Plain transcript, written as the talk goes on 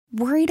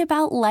Worried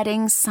about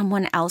letting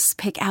someone else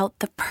pick out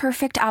the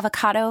perfect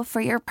avocado for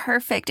your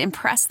perfect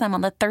impress them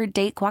on the third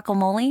date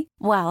guacamole?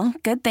 Well,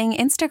 good thing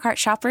Instacart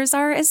shoppers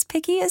are as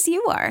picky as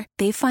you are.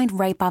 They find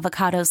ripe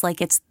avocados like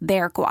it's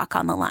their guac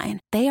on the line.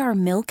 They are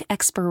milk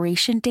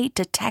expiration date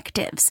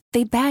detectives.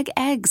 They bag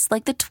eggs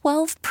like the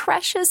 12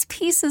 precious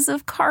pieces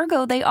of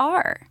cargo they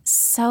are.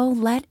 So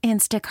let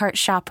Instacart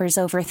shoppers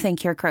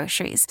overthink your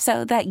groceries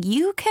so that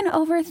you can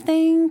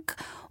overthink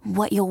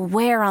what you'll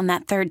wear on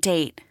that third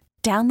date.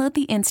 Download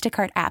the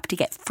Instacart app to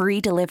get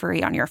free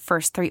delivery on your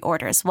first 3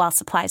 orders while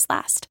supplies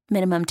last.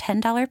 Minimum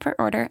 $10 per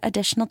order.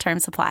 Additional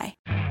terms apply.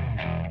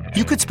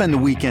 You could spend the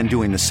weekend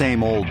doing the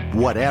same old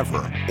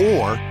whatever,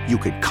 or you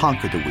could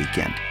conquer the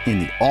weekend in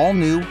the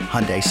all-new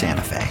Hyundai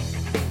Santa Fe.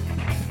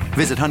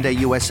 Visit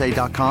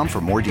HyundaiUSA.com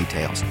for more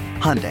details.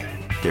 Hyundai,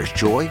 there's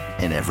joy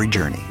in every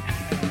journey.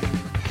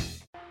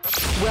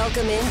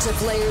 Welcome into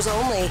Players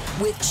Only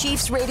with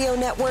Chiefs Radio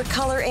Network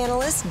color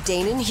analyst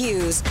Danon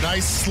Hughes.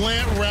 Nice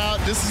slant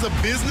route. This is a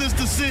business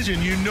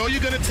decision. You know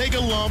you're going to take a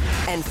lump.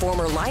 And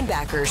former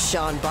linebacker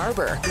Sean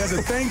Barber. There's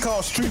a thing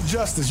called street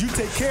justice. You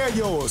take care of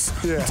yours.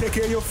 Yeah. You take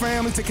care of your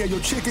family, take care of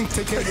your chicken,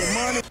 take care of your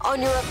money.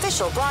 On your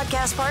official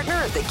broadcast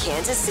partner of the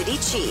Kansas City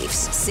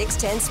Chiefs,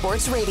 610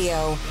 Sports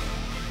Radio.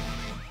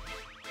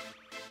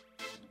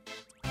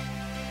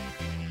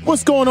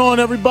 What's going on,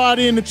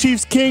 everybody, in the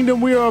Chiefs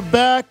Kingdom? We are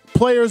back,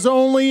 Players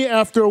Only,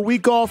 after a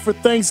week off for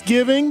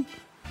Thanksgiving.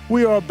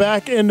 We are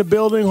back in the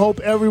building. Hope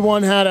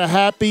everyone had a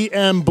happy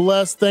and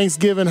blessed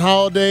Thanksgiving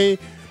holiday,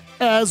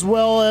 as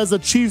well as a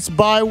Chiefs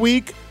bye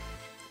week.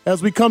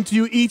 As we come to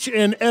you each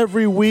and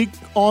every week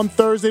on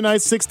Thursday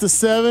night, 6 to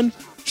 7,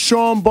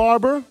 Sean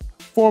Barber,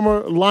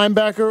 former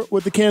linebacker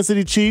with the Kansas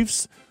City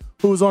Chiefs,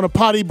 who is on a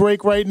potty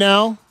break right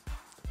now.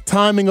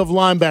 Timing of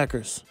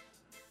linebackers.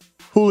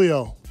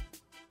 Julio.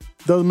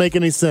 Doesn't make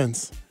any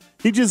sense.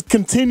 He just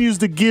continues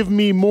to give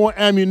me more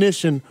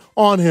ammunition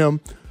on him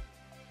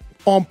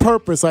on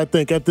purpose, I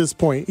think, at this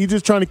point. He's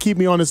just trying to keep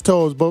me on his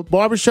toes. But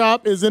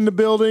Barbershop is in the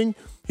building.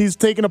 He's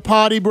taking a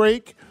potty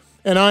break.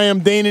 And I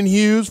am Danon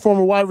Hughes,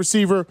 former wide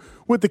receiver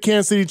with the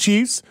Kansas City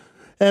Chiefs.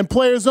 And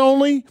Players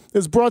Only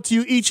is brought to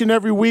you each and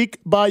every week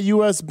by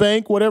U.S.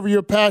 Bank. Whatever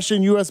your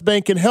passion, U.S.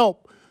 Bank can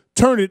help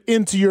turn it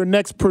into your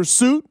next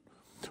pursuit.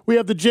 We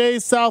have the Jay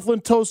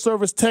Southland Tow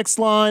Service text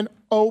line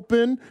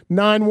open,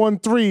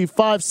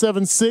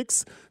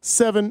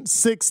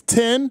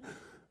 913-576-7610.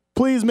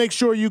 Please make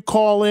sure you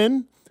call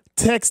in,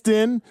 text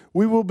in.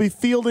 We will be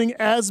fielding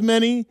as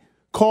many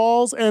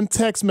calls and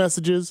text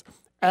messages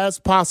as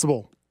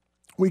possible.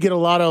 We get a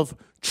lot of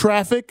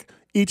traffic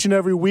each and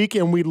every week,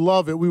 and we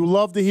love it. We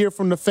love to hear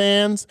from the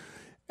fans,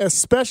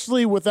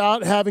 especially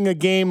without having a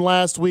game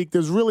last week.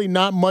 There's really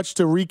not much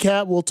to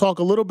recap. We'll talk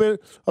a little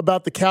bit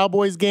about the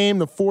Cowboys game,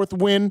 the 4th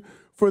win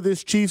for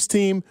this Chiefs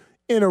team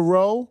in a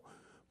row.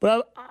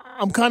 But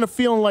I'm kind of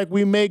feeling like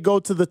we may go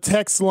to the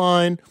text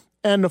line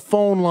and the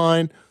phone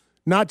line,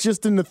 not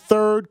just in the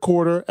third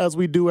quarter as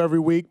we do every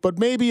week, but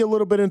maybe a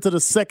little bit into the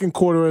second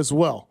quarter as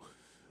well.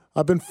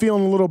 I've been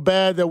feeling a little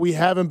bad that we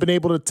haven't been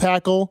able to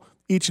tackle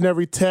each and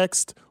every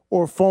text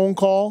or phone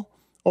call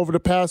over the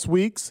past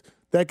weeks.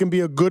 That can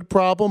be a good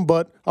problem,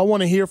 but I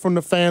want to hear from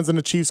the fans in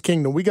the Chiefs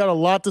Kingdom. We got a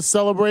lot to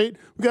celebrate.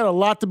 We got a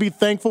lot to be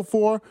thankful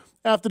for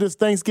after this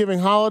Thanksgiving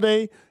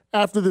holiday,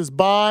 after this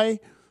bye,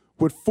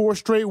 with 4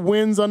 straight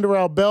wins under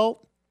our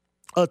belt,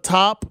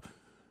 atop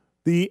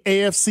the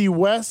AFC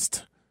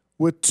West,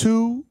 with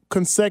 2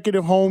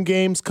 consecutive home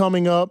games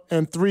coming up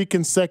and 3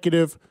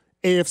 consecutive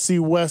AFC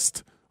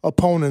West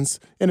opponents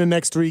in the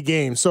next 3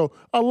 games. So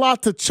a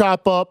lot to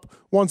chop up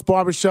once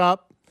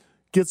Barbershop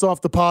gets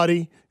off the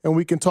potty and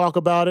we can talk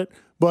about it.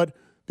 But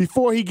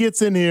before he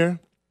gets in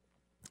here,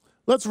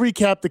 let's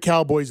recap the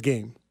Cowboys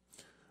game.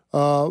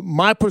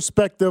 My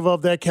perspective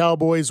of that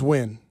Cowboys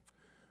win.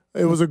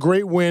 It was a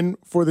great win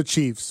for the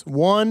Chiefs.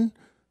 One,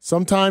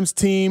 sometimes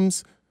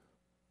teams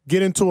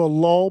get into a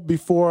lull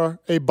before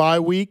a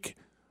bye week.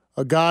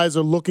 Guys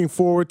are looking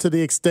forward to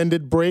the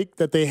extended break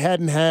that they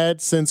hadn't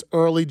had since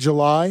early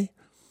July.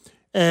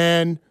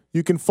 And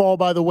you can fall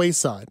by the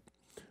wayside.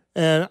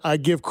 And I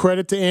give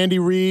credit to Andy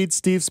Reid,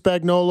 Steve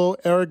Spagnuolo,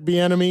 Eric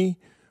Bieniemy,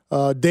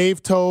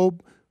 Dave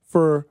Toub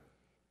for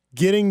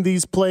getting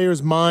these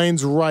players'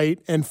 minds right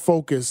and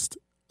focused,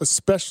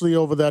 especially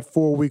over that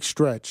 4-week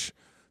stretch.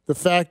 The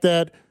fact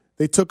that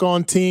they took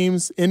on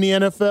teams in the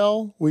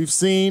NFL, we've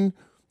seen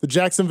the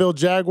Jacksonville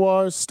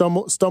Jaguars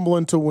stumble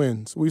into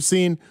wins. We've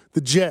seen the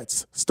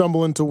Jets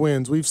stumble into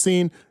wins. We've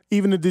seen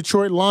even the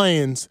Detroit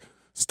Lions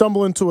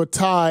stumble into a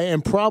tie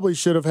and probably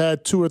should have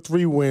had 2 or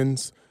 3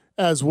 wins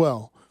as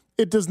well.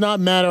 It does not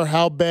matter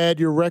how bad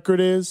your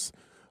record is.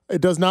 It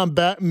does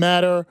not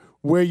matter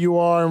where you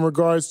are in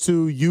regards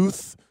to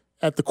youth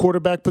at the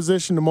quarterback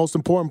position, the most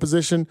important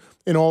position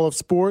in all of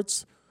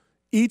sports.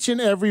 Each and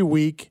every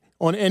week,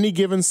 on any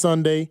given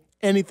Sunday,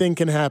 anything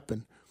can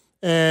happen.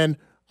 And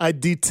I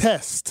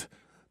detest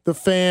the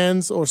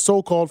fans or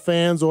so-called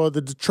fans or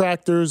the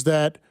detractors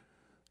that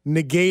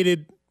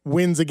negated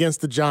wins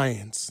against the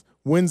Giants,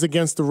 wins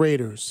against the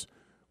Raiders,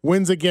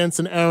 wins against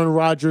an Aaron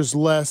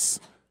Rodgers-less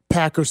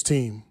Packers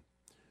team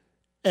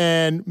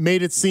and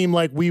made it seem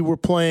like we were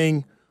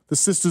playing the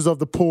Sisters of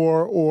the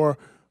Poor or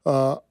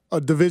a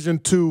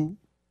Division II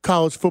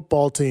college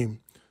football team.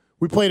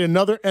 We played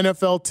another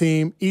NFL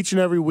team each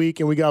and every week,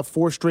 and we got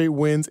 4 straight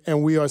wins,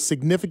 and we are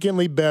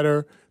significantly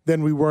better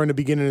than we were in the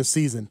beginning of the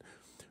season.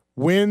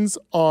 Wins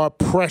are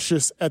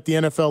precious at the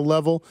NFL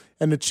level,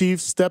 and the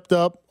Chiefs stepped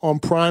up on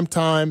prime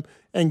time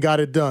and got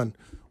it done.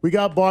 We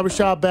got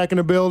Barbershop back in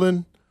the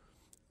building.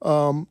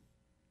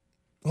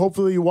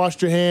 Hopefully you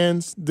washed your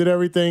hands, did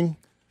everything.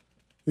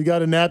 You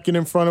got a napkin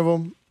in front of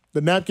them.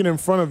 The napkin in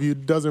front of you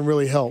doesn't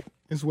really help.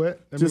 It's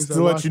wet. That Just means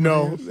to I let you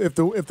know, if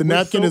the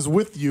napkin soap, is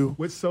with you.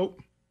 With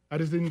soap. I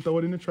just didn't throw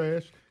it in the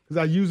trash because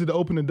I used it to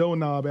open the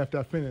doorknob after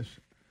I finished.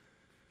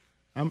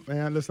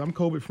 Listen, I'm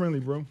COVID friendly,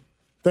 bro.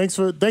 Thanks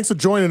for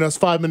joining us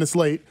 5 minutes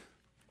late.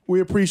 We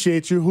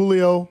appreciate you.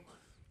 Julio,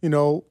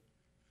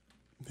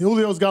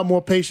 Julio's got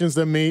more patience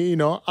than me.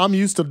 I'm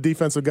used to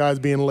defensive guys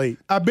being late.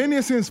 I've been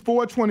here since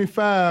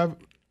 4:25,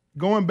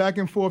 going back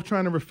and forth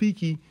trying to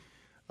Rafiki.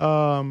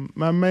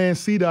 My man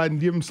C-Dot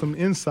and give him some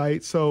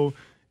insight. So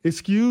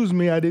excuse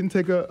me, I didn't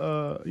take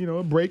a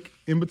break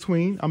in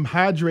between. I'm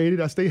hydrated.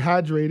 I stay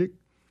hydrated. I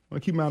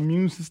want to keep my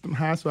immune system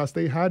high, so I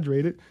stay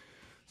hydrated.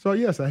 So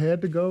yes, I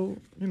had to go.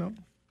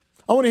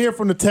 I want to hear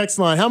from the text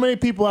line. How many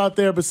people out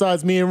there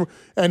besides me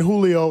and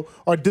Julio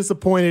are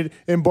disappointed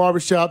in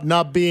Barbershop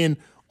not being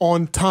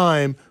on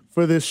time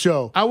for this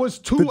show? I was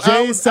two The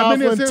Jay hours. I've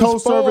been here Southland since Tow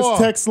Service 4.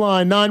 text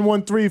line,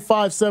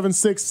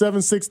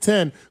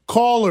 913-576-7610.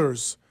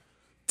 Callers,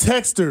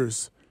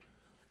 texters.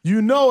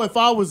 If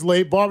I was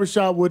late,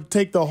 Barbershop would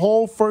take the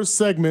whole first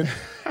segment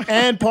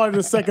and part of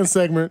the second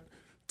segment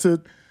to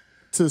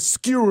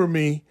skewer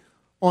me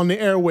on the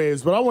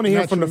airwaves. But I want to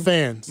hear from the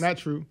fans. Not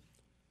true.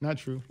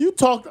 You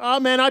talked,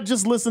 I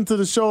just listened to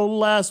the show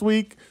last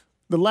week,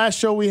 the last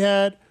show we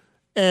had,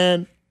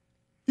 and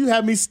you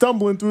had me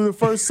stumbling through the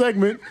first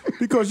segment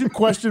because you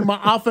questioned my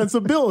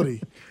offensive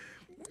ability.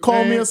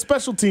 Called me a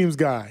special teams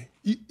guy.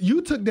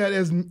 You took that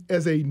as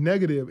a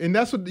negative, and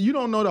that's what you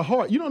don't know the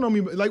heart. You don't know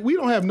me. Like, we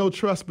don't have no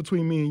trust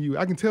between me and you.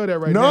 I can tell that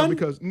right now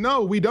because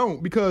no, we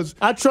don't. Because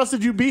I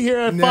trusted you be here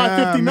at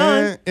 5:59.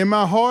 Man, in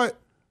my heart,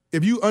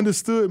 if you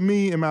understood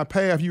me and my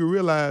path, you would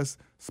realize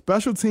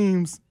special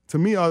teams to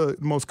me are the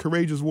most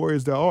courageous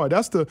warriors there are.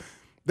 That's the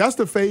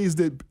phase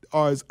that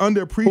is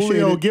underappreciated.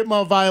 Julio, get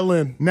my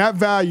violin. Not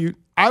valued.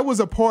 I'm a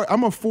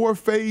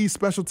 4-phase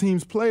special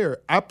teams player.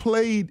 I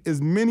played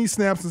as many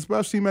snaps in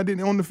special team I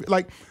didn't on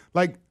the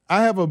like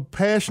I have a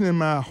passion in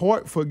my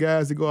heart for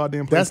guys that go out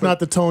there and play. That's not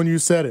the tone you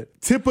said it.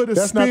 Tip of the spear.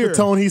 That's not the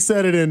tone he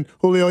said it in,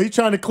 Julio. He's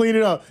trying to clean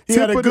it up. He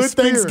had a good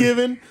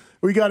Thanksgiving.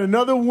 We got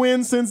another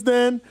win since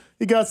then.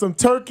 He got some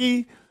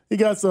turkey. He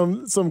got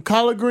some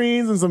collard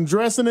greens and some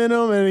dressing in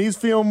him, and he's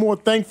feeling more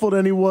thankful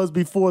than he was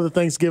before the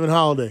Thanksgiving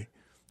holiday.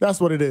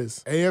 That's what it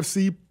is.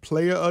 AFC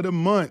Player of the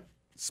Month,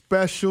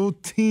 special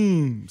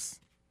teams.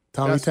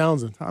 Tommy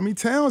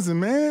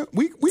Townsend, man.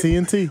 We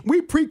TNT.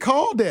 We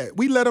pre-called that.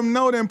 We let him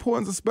know the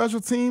importance of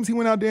special teams. He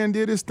went out there and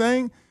did his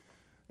thing.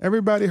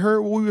 Everybody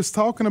heard what we was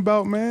talking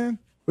about, man.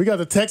 We got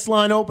the text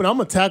line open. I'm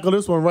going to tackle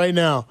this one right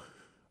now.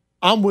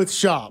 I'm with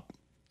Shop.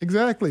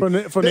 Exactly. From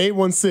the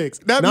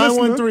 816.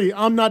 913,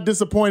 I'm not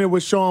disappointed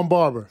with Sean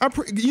Barber.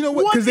 You know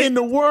what? What in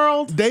the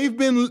world?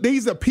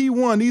 These are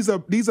P1.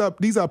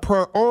 These are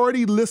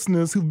priority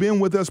listeners who've been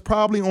with us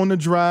probably on the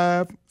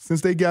drive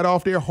since they got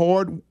off their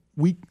hard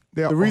week.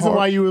 The reason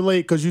why you were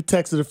late, because you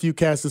texted a few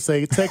cats to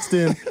say, text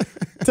in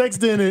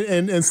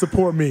and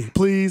support me,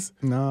 please.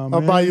 Nah,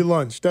 man. I'll buy you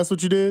lunch. That's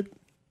what you did?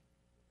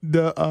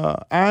 The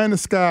eye in the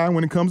sky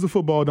when it comes to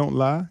football don't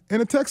lie, and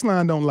the text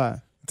line don't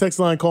lie. The text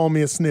line called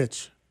me a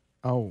snitch.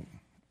 Oh.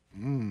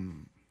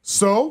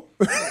 So?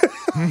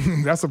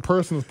 That's a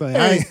personal thing.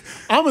 Hey,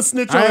 I'm a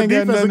snitch on a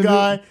defensive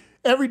guy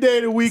every day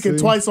of the week and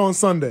twice on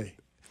Sunday.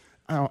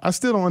 I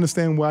still don't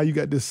understand why you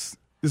got this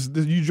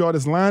you draw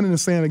this line in the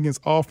sand against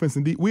offense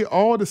and defense. We're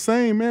all the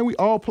same, man. We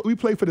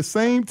play for the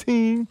same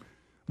team.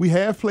 We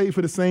have played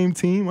for the same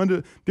team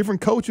under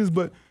different coaches,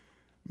 but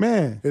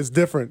man, it's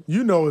different.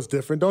 It's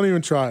different. Don't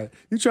even try it.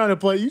 You trying to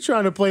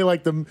play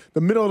like the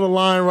middle of the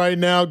line right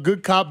now,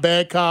 good cop,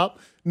 bad cop.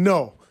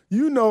 No.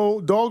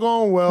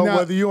 Doggone well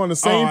whether you're on the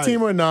same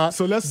team or not.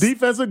 So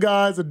defensive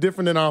guys are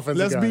different than offensive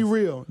guys. Let's be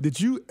real.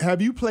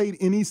 Have you played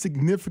any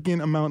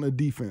significant amount of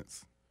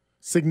defense?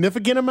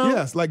 Significant amount?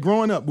 Yes, like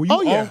growing up. Were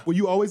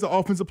you always an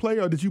offensive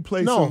player, or did you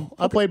play? No,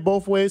 I played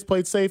both ways.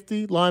 Played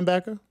safety,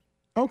 linebacker.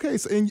 Okay,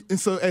 so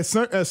at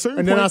certain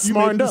and then I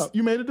smartened up.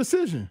 You made a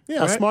decision.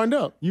 Yeah, right? I smartened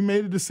up. You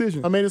made a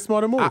decision. I made a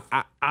smarter move.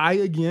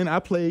 I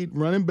played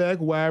running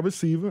back, wide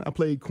receiver. I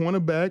played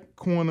cornerback,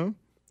 corner.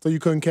 So you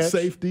couldn't catch?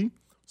 Safety.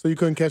 So you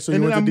couldn't catch, so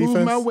you went to defense? And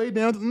then I moved my way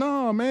down.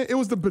 No, man, it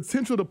was the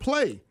potential to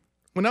play.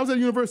 When I was at the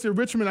University of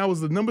Richmond, I was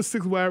the number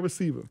 6 wide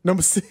receiver.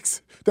 Number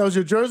 6? That was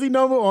your jersey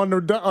number on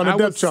the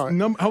depth chart?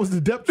 I was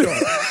the depth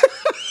chart.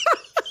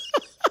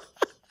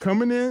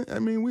 Coming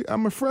in,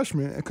 I'm a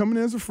freshman. And coming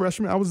in as a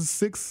freshman, I was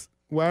a 6th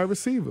wide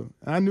receiver.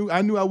 I knew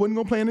I wasn't going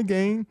to play in the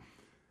game.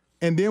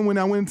 And then when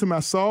I went into my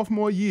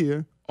sophomore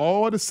year,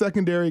 all the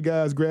secondary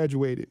guys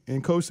graduated.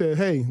 And coach said,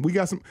 hey, we're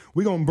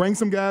going to bring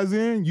some guys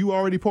in. You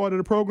already part of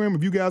the program.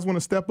 If you guys want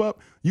to step up,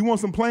 you want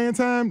some playing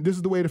time, this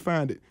is the way to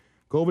find it.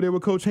 Go over there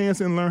with Coach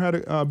Hansen and learn how to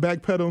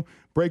backpedal,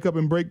 break up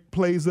and break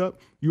plays up.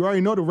 You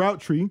already know the route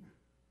tree.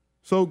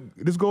 So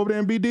just go over there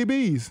and be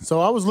DBs. So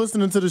I was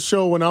listening to the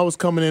show when I was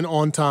coming in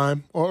on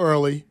time or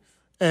early,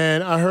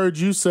 and I heard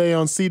you say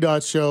on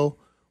C-Dot's show,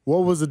 what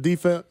was the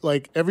defense?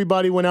 Like,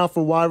 everybody went out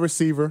for wide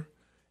receiver,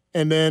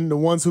 and then the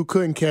ones who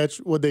couldn't catch,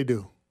 what'd they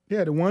do?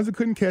 Yeah, the ones that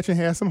couldn't catch and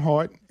had some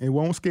heart and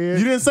won't scared.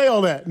 You didn't say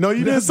all that. No,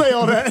 you didn't say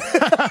all that.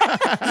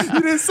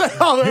 You didn't say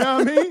all that. You know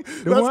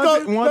what I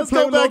mean? Let's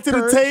go back to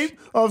the tape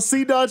of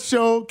C-Dot's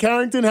show,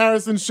 Carrington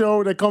Harrison's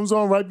show that comes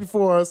on right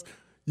before us.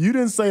 You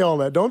didn't say all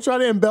that. Don't try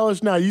to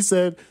embellish now. You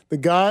said the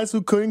guys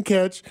who couldn't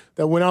catch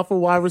that went out for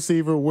wide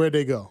receiver, where'd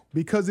they go?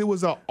 Because it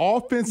was an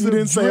offensive. You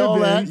didn't say all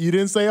that. You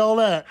didn't say all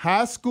that.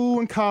 High school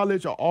and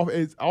college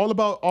it's all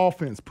about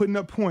offense, putting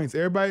up points.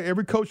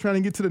 Every coach trying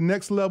to get to the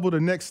next level, the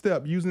next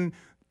step, using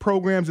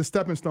programs as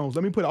stepping stones.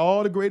 Let me put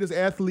all the greatest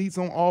athletes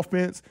on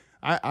offense.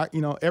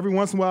 Every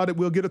once in a while that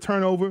we'll get a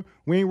turnover.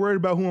 We ain't worried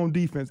about who on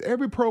defense.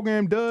 Every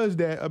program does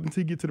that up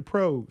until you get to the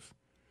pros.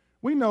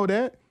 We know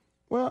that.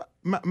 Well,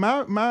 my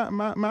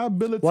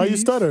abilities. Why are you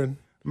stuttering?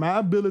 My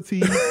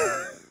abilities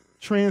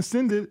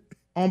transcended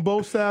on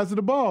both sides of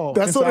the ball.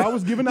 That's so what I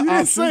was given the you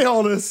option. Didn't say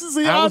all this.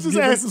 See, I was just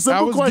asking a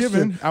simple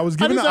question. I was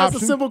given the asked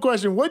option. A simple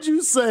question. What'd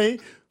you say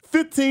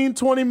 15,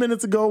 20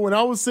 minutes ago when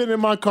I was sitting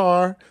in my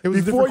car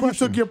before you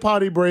took your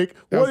potty break?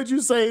 What did you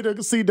say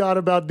to C-Dot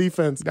about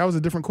defense? That was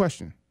a different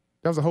question.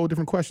 That was a whole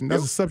different question. That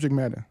was a subject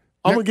matter.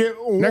 I'm going to get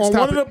on topic.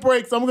 One of the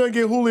breaks, I'm going to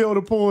get Julio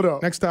to pull it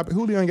up. Next topic.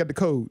 Julio ain't got the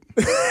code.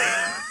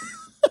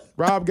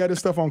 Rob got his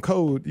stuff on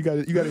code. You got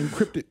to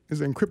encrypt it. It's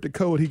an encrypted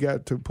code he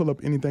got to pull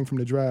up anything from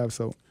the drive.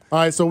 So, all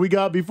right. So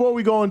before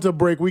we go into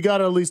break, we got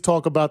to at least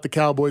talk about the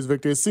Cowboys'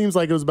 victory. It seems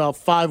like it was about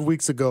 5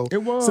 weeks ago.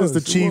 It was since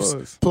the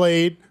Chiefs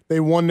played. They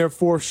won their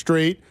 4th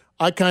straight.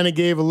 I kind of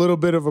gave a little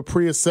bit of a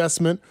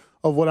pre-assessment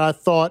of what I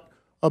thought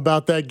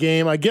about that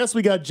game. I guess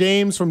we got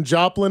James from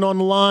Joplin on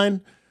the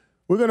line.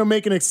 We're going to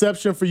make an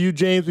exception for you,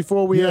 James,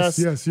 before we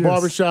ask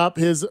Barbershop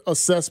his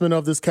assessment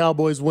of this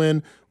Cowboys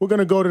win. We're going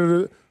to go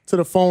to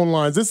the phone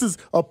lines. This is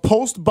a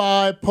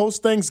post-bye,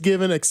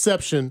 post-Thanksgiving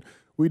exception.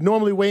 We'd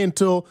normally wait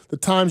until the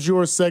Time's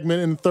Yours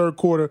segment in the third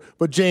quarter.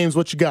 But, James,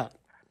 what you got?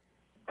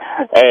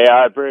 Hey,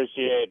 I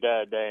appreciate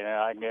that,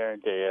 Dana. I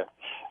guarantee you.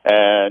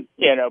 And,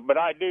 but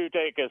I do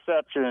take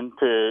exception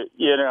to,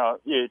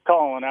 you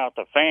calling out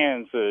the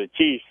fans of the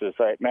Chiefs. It's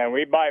like, man,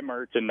 we buy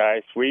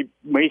merchandise. We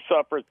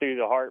suffer through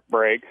the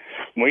heartbreak.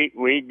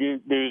 We do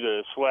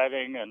the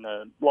sweating and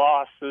the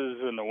losses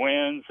and the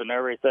wins and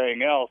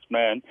everything else,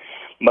 man.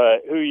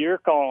 But who you're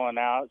calling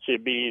out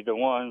should be the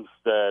ones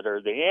that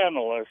are the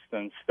analysts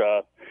and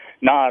stuff,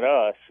 not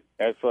us.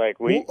 It's like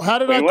how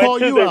did I call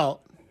you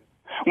out?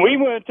 We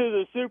went to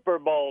the Super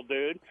Bowl,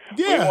 dude.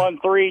 Yeah. We won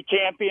 3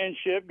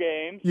 championship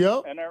games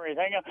and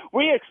everything else.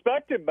 We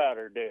expected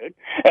better, dude.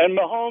 And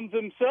Mahomes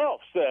himself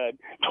said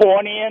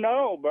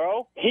 20-0,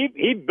 bro.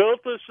 He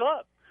built us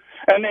up.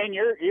 And then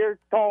you're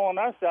calling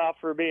us out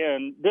for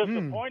being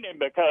disappointed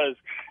because,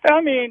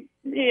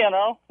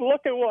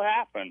 look at what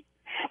happened.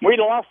 We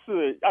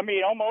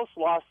almost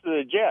lost to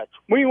the Jets.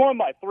 We won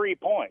by 3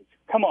 points.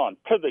 Come on,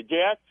 to the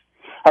Jets,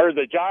 or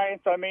the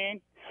Giants,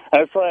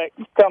 It's like,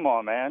 come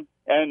on, man.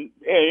 And,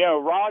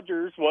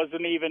 Rodgers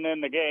wasn't even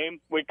in the game.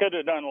 We could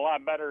have done a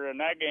lot better in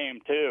that game,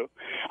 too.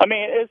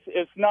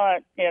 It's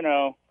not,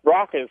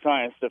 rocket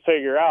science to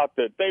figure out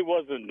that they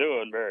wasn't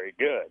doing very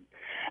good.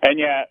 And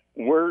yet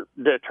we're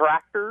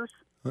detractors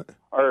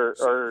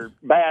or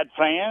bad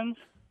fans.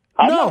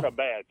 I'm not a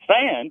bad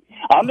fan.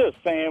 I'm just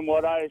saying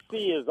what I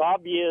see as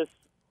obvious,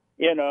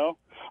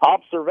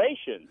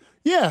 observations.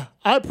 Yeah,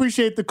 I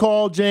appreciate the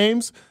call,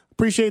 James.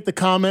 Appreciate the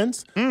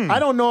comments. I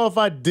don't know if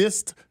I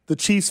dissed the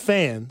Chiefs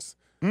fans,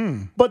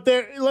 but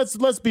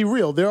let's be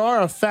real. There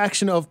are a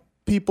faction of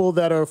people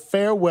that are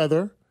fair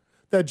weather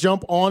that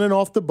jump on and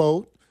off the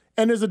boat,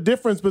 and there's a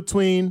difference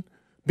between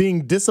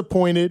being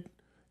disappointed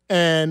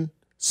and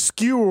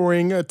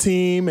skewering a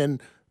team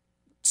and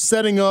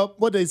setting up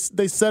they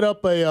set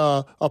up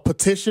a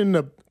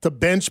petition to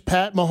bench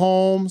Pat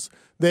Mahomes.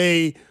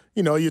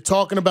 You're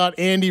talking about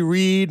Andy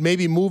Reid,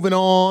 maybe moving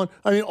on.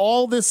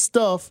 All this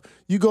stuff,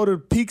 you go to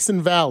peaks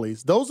and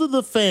valleys. Those are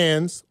the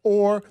fans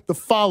or the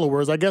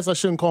followers. I guess I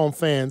shouldn't call them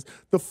fans.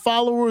 The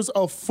followers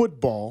of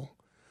football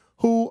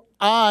who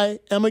I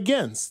am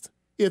against.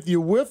 If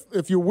you're with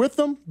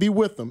them, be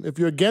with them. If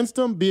you're against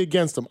them, be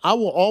against them. I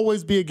will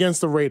always be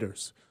against the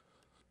Raiders.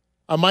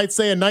 I might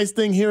say a nice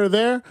thing here or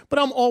there, but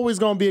I'm always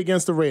going to be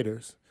against the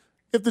Raiders.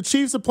 If the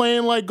Chiefs are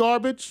playing like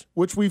garbage,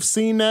 which we've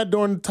seen that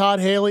during the Todd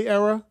Haley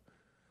era,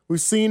 we've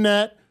seen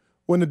that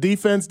when the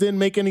defense didn't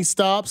make any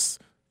stops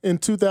in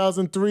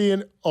 2003.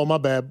 And my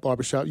bad,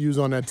 Barbershop, you was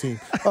on that team.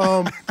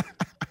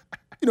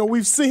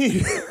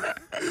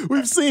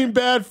 We've seen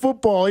bad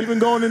football, even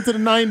going into the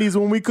 90s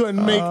when we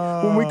couldn't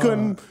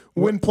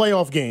win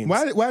playoff games.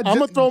 I'm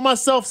gonna throw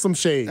myself some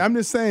shade. I'm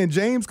just saying,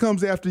 James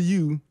comes after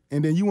you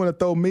and then you want to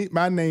throw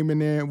my name in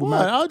there with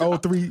my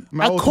 03.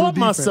 I caught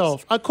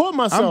myself.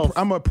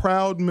 I'm a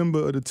proud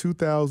member of the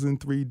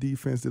 2003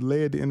 defense that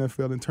led the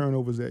NFL in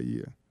turnovers that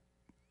year,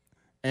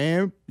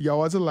 and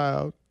yards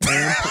allowed.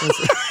 And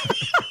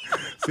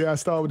see, I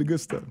start with the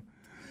good stuff.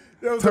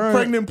 There was a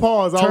pregnant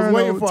pause. I was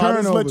waiting for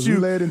it. I'll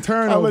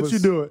let you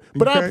do it.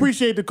 But I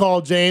appreciate the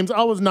call, James.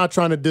 I was not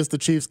trying to diss the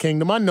Chiefs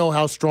Kingdom. I know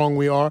how strong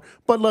we are,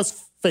 but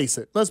let's face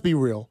it. Let's be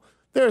real.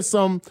 There are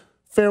some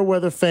fair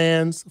weather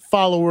fans,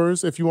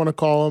 followers, if you want to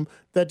call them,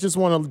 that just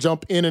want to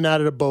jump in and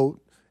out of the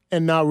boat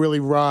and not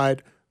really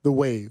ride the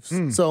waves.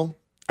 So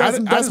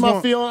that's my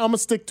feeling. I'm going to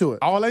stick to it.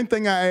 All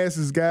thing I ask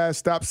is, guys,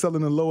 stop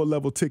selling the lower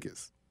level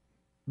tickets.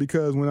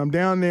 Because when I'm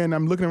down there and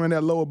I'm looking around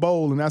that lower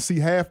bowl and I see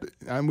half,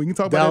 we can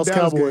talk about that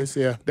Dallas Cowboys.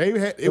 Game. Yeah, they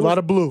had a lot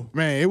of blue.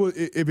 Man,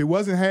 if it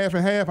wasn't half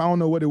and half, I don't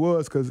know what it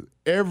was because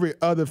every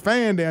other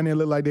fan down there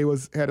looked like they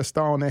had a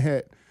star on their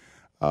hat.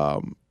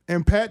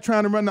 And Pat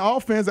trying to run the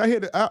offense, I'm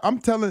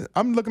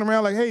looking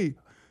around like, hey,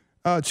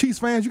 Chiefs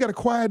fans, you got to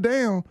quiet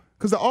down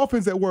because the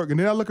offense at work. And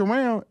then I look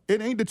around, it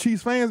ain't the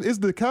Chiefs fans, it's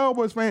the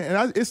Cowboys fans,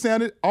 and it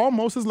sounded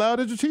almost as loud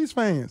as the Chiefs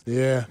fans.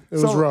 Yeah, it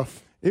was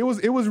rough. It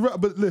was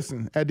rough, but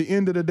listen, at the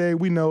end of the day,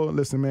 we know,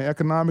 listen, man,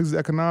 economics is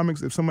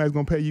economics. If somebody's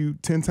going to pay you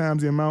 10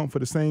 times the amount for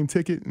the same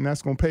ticket, and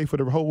that's going to pay for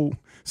the whole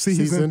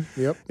season.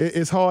 Yep.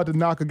 It's hard to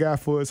knock a guy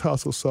for his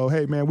hustle. So,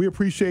 hey, man, we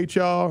appreciate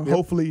y'all. Yep.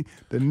 Hopefully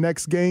the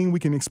next game we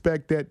can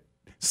expect that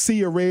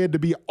sea of red to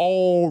be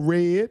all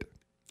red.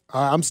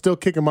 I'm still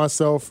kicking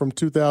myself from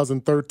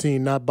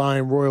 2013 not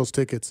buying Royals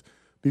tickets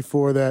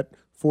before that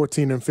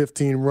 14 and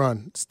 15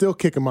 run. Still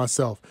kicking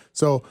myself.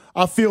 So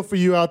I feel for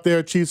you out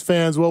there, Chiefs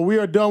fans. Well, we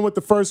are done with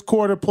the first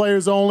quarter,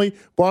 players only.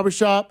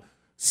 Barbershop,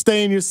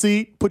 stay in your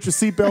seat. Put your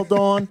seatbelt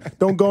on.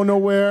 Don't go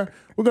nowhere.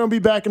 We're going to be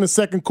back in the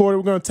second quarter.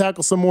 We're going to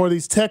tackle some more of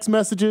these text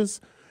messages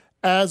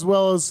as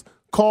well as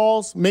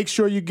calls. Make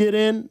sure you get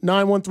in,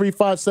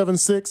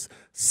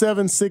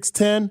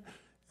 913-576-7610,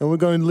 and we're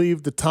going to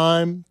leave the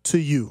time to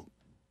you.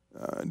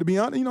 To be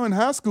honest, in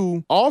high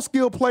school, all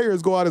skilled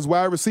players go out as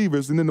wide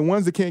receivers, and then the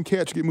ones that can't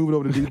catch get moved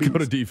over to DB. Go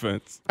to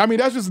defense. I mean,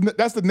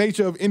 that's the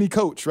nature of any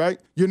coach, right?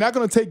 You're not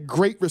going to take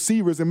great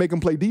receivers and make them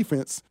play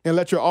defense and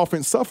let your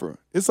offense suffer.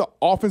 It's an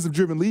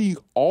offensive-driven league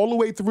all the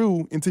way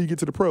through until you get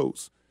to the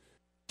pros.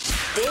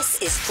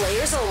 This is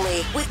Players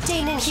Only with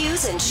Danon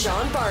Hughes and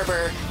Sean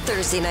Barber.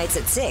 Thursday nights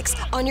at 6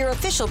 on your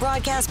official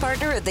broadcast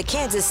partner of the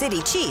Kansas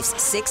City Chiefs,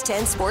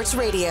 610 Sports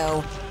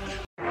Radio.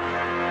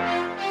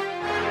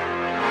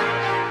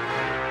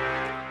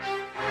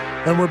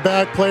 And we're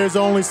back, Players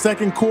Only,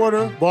 second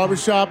quarter.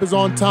 Barbershop is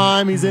on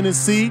time. He's in his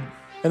seat.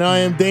 And I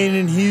am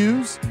Danon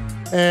Hughes.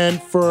 And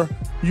for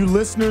you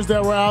listeners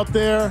that were out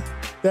there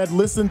that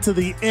listened to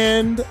the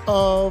end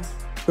of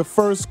the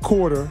first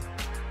quarter,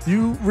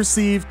 you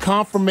received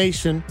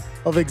confirmation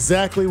of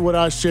exactly what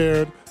I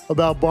shared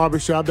about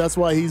Barbershop. That's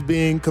why he's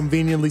being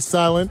conveniently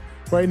silent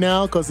right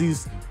now, because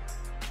he's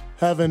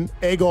having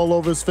egg all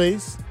over his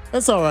face.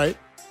 That's all right.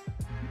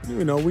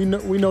 We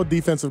know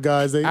defensive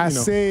guys. I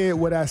said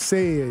what I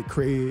said,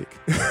 Craig.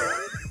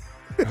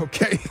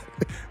 Okay.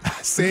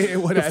 I said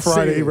what I said. The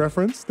Friday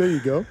reference. There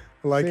you go.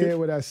 I like it. Said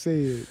what I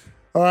said.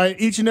 All right.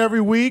 Each and every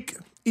week,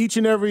 each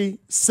and every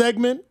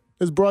segment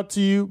is brought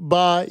to you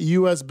by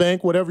U.S.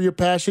 Bank. Whatever your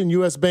passion,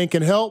 U.S. Bank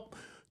can help.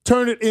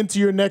 Turn it into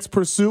your next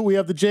pursuit. We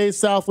have the Jay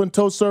Southland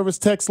Tow Service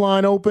text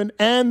line open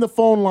and the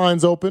phone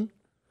lines open.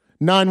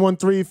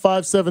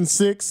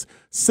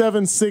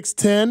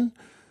 913-576-7610.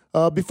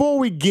 Before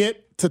we get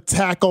to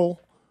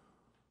tackle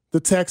the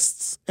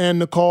texts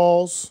and the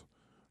calls,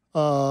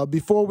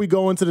 before we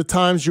go into the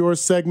Times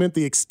Yours segment,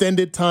 the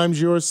extended Times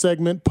Yours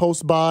segment,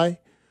 post-bye,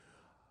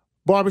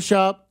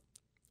 Barbershop,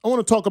 I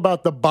want to talk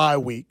about the bye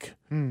week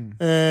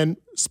and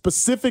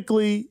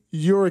specifically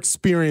your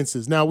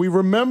experiences. Now, we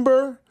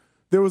remember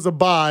there was a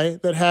bye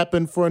that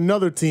happened for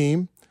another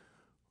team,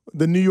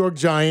 the New York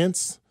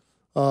Giants,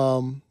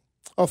 a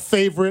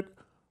favorite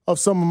of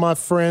some of my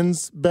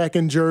friends back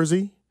in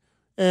Jersey,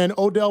 and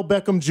Odell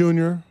Beckham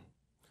Jr.,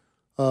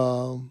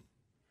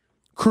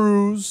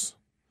 Cruz,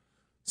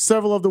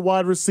 several of the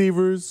wide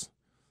receivers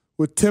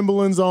with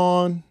Timberlands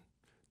on,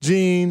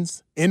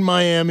 jeans, in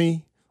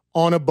Miami,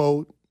 on a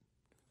boat,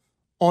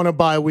 on a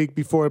bye week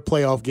before a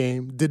playoff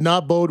game. Did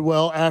not bode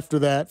well after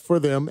that for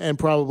them, and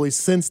probably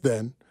since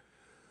then.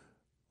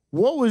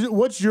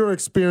 What's your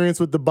experience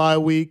with the bye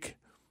week?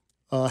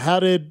 How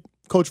did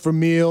Coach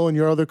Vermeil and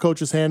your other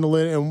coaches handle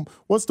it? And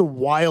what's the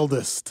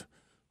wildest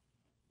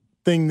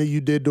thing that you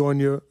did during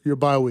your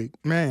bye week?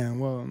 Man,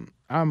 well,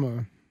 I'm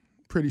a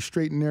pretty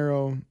straight and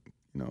narrow,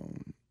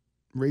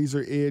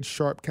 razor edge,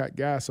 sharp cut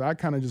guy. So I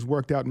kind of just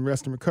worked out and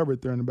rest and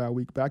recovered during the bye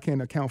week. But I can't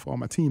account for all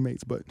my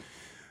teammates. But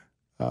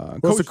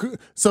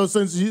so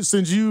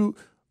since you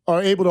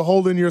are able to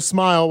hold in your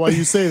smile while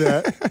you say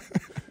that,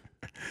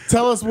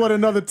 tell us what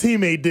another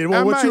teammate did.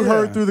 Well, what you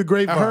heard through the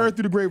grapevine. I heard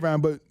through the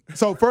grapevine. But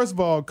so first of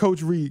all,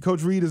 Coach Reed.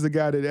 Coach Reed is a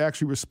guy that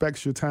actually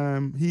respects your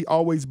time. He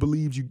always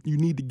believes you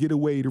need to get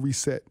away to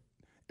reset.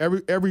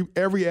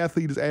 Every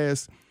athlete is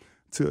asked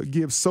to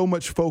give so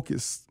much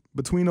focus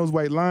between those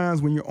white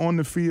lines, when you're on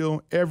the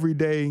field every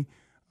day,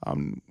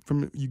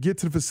 from you get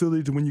to the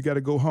facility to when you got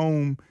to go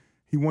home,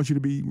 he wants you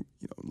to be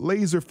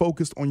laser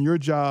focused on your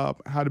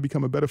job, how to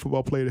become a better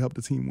football player to help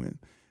the team win.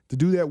 To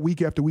do that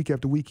week after week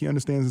after week, he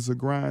understands it's a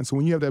grind. So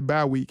when you have that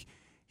bye week,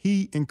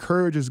 he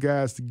encourages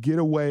guys to get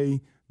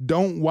away,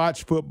 don't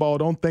watch football,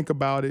 don't think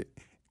about it,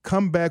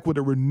 come back with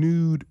a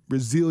renewed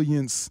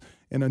resilience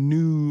and a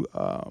new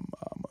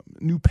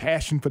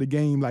passion for the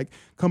game. Like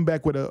come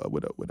back with a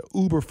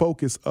uber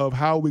focus of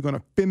how we're going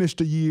to finish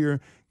the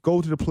year,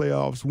 go to the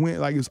playoffs, win.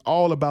 Like it's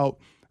all about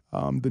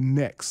the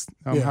next,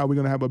 how we're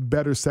going to have a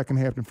better second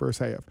half than first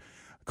half.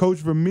 Coach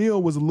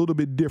Vermeil was a little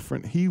bit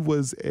different. He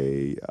was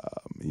an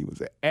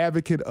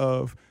advocate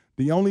of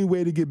the only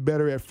way to get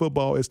better at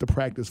football is to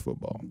practice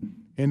football,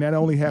 and that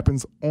only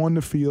happens on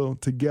the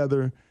field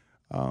together,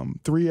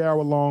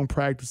 3-hour-long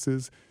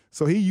practices.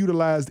 So he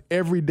utilized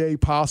every day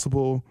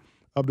possible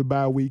of the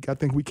bye week. I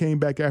think we came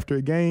back after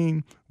a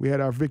game. We had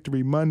our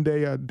victory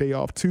Monday, our day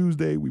off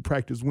Tuesday. We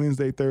practiced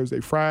Wednesday, Thursday,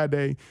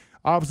 Friday.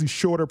 Obviously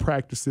shorter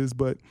practices,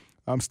 but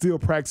still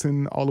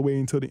practicing all the way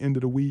until the end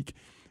of the week.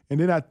 And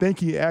then I think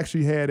he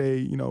actually had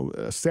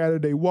a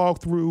Saturday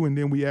walkthrough, and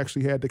then we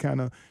actually had to kind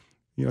of,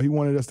 he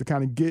wanted us to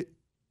kind of get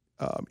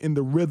in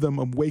the rhythm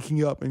of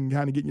waking up and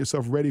kind of getting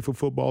yourself ready for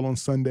football on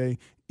Sunday,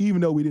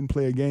 even though we didn't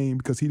play a game,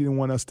 because he didn't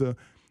want us to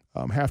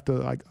have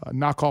to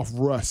knock off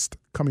rust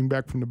coming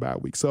back from the bye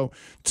week. So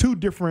 2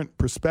 different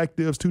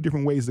perspectives, 2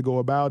 different ways to go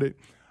about it.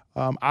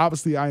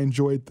 Obviously, I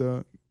enjoyed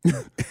the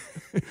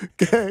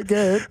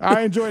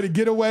I enjoyed the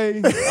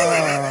getaway.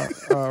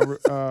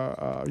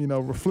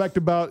 Reflect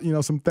about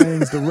some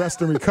things, the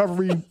rest and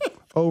recovery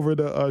over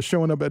the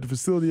showing up at the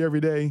facility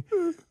every day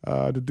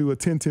to do a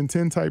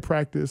 10-10-10 type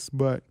practice.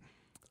 But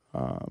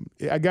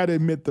I got to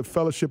admit, the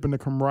fellowship and the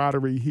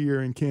camaraderie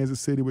here in Kansas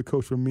City with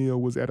Coach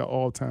Vermeil was at an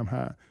all-time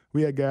high.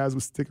 We had guys who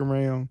would stick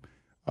around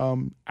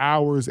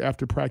hours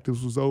after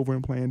practice was over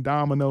and playing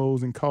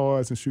dominoes and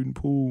cards and shooting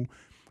pool.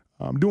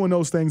 Doing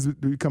those things to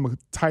become a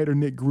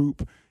tighter-knit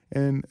group.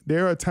 And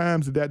there are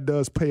times that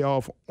does pay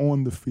off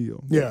on the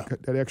field. Yeah.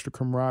 That extra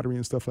camaraderie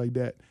and stuff like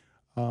that.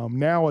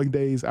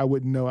 Nowadays, I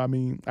wouldn't know. I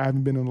mean, I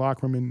haven't been in the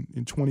locker room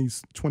in 20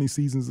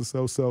 seasons or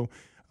so. So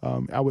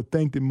I would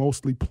think that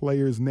mostly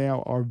players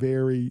now are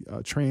very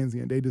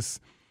transient. They just,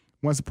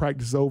 once the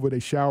practice is over, they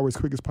shower as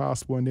quick as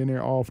possible, and then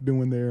they're off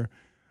doing their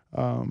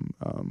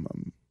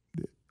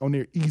on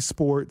their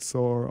esports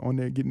or on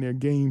their getting their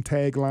game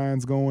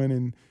taglines going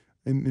and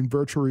in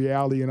virtual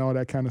reality and all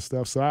that kind of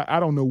stuff. So I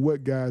don't know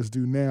what guys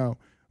do now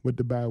with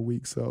the bye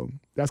week. So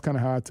that's kind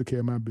of how I took care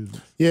of my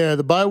business. Yeah,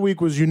 the bye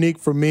week was unique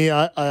for me.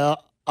 I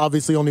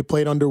obviously only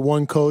played under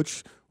one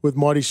coach with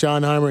Marty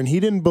Schottenheimer, and he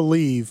didn't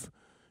believe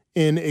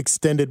in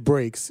extended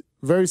breaks.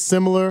 Very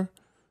similar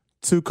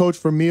to Coach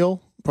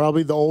Vermeil,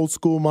 probably the old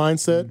school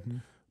mindset,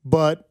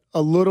 but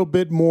a little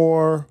bit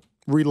more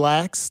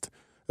relaxed,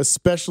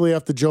 especially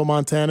after Joe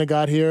Montana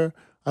got here.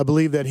 I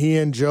believe that he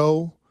and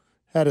Joe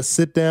had a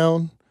sit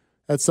down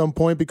at some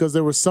point, because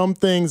there were some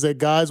things that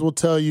guys will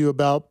tell you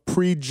about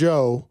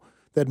pre-Joe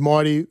that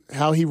Marty,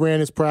 how he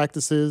ran his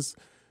practices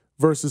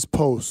versus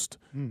post.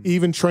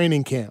 Even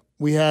training camp.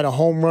 We had a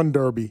home run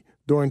derby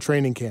during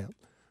training camp.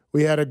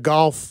 We had a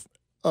golf,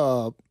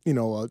 a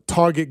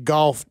target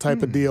golf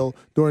type of deal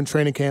during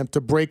training camp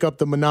to break up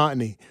the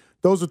monotony.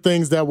 Those are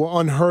things that were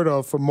unheard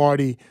of for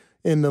Marty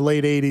in the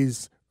late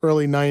 80s,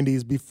 early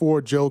 90s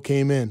before Joe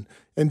came in.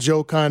 And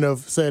Joe kind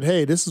of said,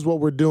 hey, this is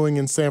what we're doing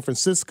in San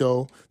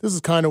Francisco. This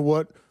is kind of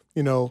what,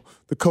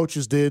 the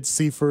coaches did,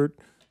 Seifert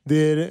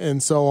did,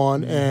 and so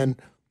on.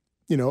 And,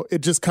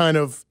 it just kind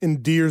of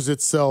endears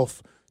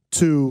itself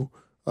to,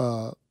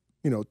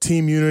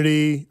 team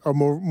unity, a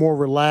more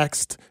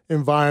relaxed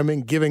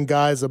environment, giving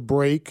guys a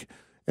break,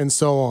 and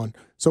so on.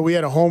 So we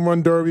had a home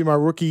run derby my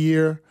rookie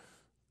year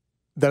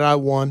that I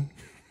won.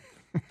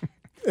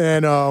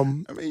 And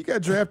you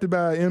got drafted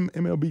by an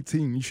MLB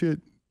team. You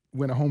should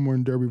win a home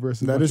run derby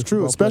versus. That is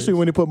true, especially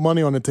when he put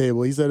money on the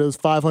table. He said it was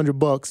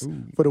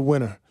 $500 for the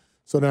winner.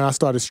 So then I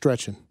started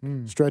stretching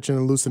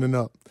and loosening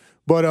up.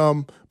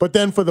 But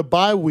then for the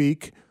bye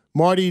week,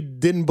 Marty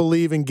didn't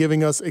believe in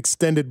giving us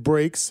extended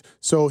breaks,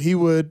 so he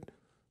would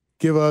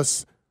give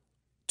us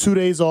 2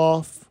 days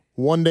off,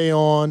 1 day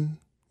on,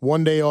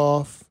 1 day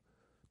off,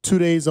 2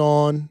 days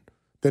on,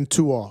 then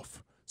 2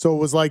 off. So it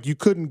was like you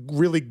couldn't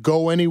really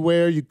go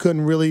anywhere. You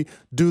couldn't really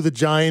do the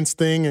Giants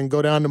thing and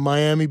go down to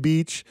Miami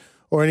Beach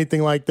or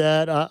anything like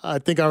that. I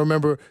think I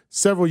remember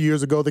several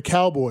years ago the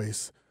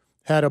Cowboys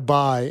had a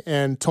bye,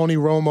 and Tony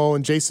Romo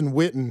and Jason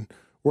Witten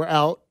were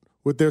out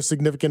with their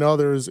significant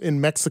others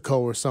in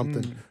Mexico or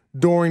something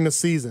during the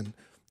season.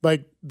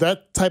 Like,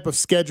 that type of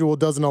schedule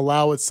doesn't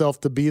allow itself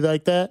to be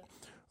like that.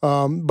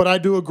 But I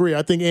do agree.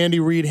 I think Andy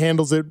Reid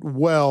handles it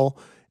well,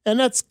 and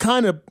that's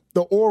kind of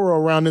the aura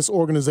around this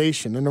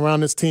organization and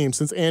around this team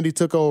since Andy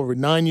took over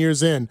 9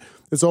 years in.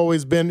 It's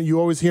always been, you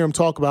always hear him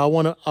talk about, I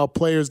want our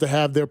players to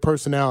have their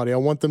personality. I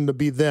want them to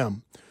be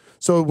them.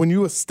 So when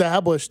you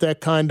establish that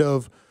kind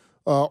of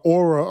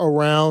aura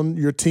around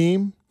your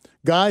team,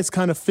 guys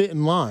kind of fit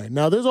in line.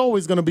 Now, there's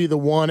always going to be the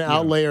one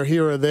outlier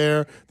here or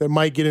there that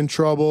might get in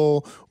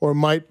trouble or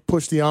might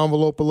push the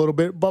envelope a little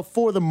bit. But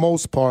for the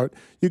most part,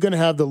 you're going to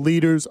have the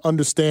leaders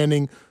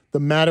understanding the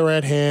matter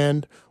at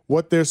hand,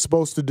 what they're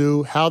supposed to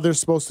do, how they're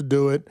supposed to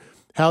do it,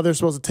 how they're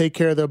supposed to take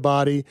care of their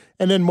body,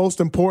 and then most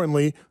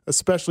importantly,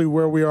 especially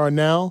where we are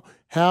now,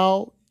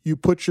 how you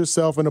put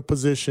yourself in a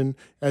position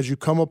as you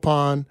come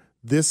upon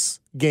this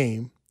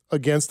game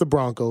against the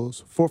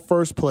Broncos for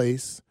first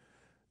place,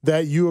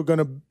 that you are going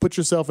to put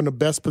yourself in the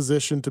best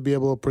position to be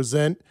able to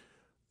present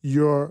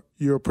your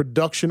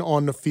production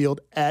on the field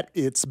at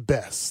its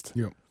best.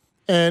 Yeah.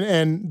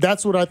 And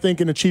that's what I think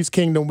in the Chiefs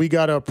Kingdom we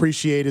got to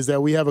appreciate, is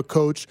that we have a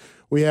coach,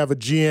 we have a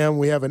GM,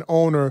 we have an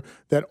owner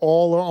that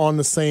all are on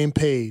the same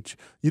page.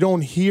 You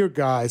don't hear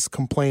guys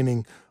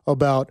complaining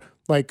about,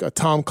 like a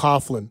Tom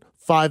Coughlin,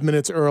 5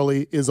 minutes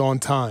early is on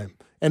time,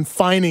 and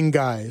fining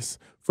guys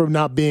for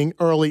not being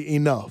early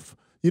enough.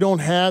 You don't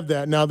have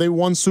that. Now, they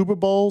won Super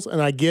Bowls,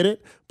 and I get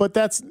it, but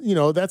that's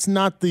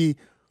not the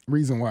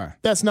reason why.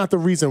 That's not the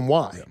reason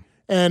why. Yeah.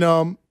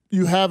 And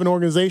you have an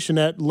organization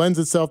that lends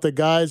itself that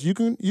guys, you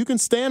can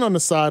stand on the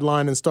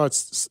sideline and start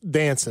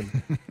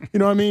dancing. You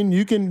know what I mean?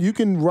 You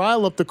can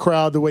rile up the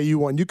crowd the way you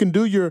want. You can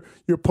do your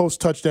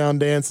post-touchdown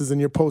dances and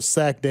your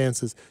post-sack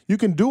dances. You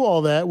can do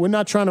all that. We're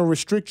not trying to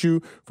restrict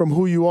you from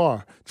who you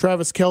are.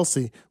 Travis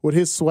Kelce with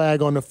his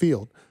swag on the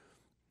field.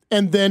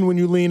 And then when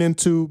you lean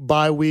into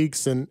bye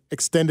weeks and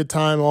extended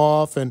time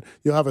off, and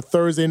you'll have a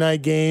Thursday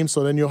night game,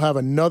 so then you'll have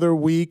another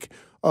week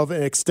of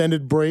an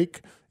extended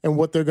break and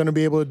what they're going to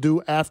be able to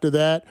do after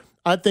that.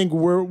 I think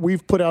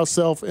we've put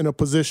ourselves in a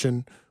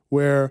position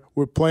where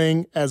we're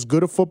playing as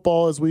good a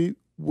football as we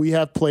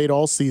have played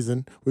all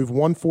season. We've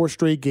won 4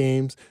 straight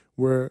games.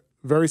 We're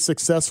very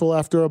successful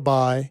after a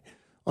bye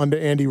under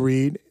Andy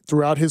Reid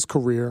throughout his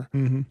career.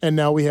 Mm-hmm. And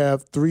now we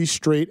have 3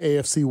 straight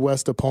AFC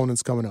West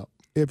opponents coming up.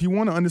 If you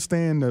want to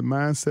understand the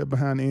mindset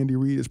behind Andy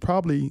Reid, it's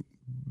probably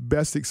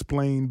best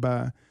explained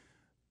by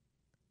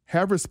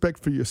have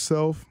respect for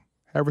yourself,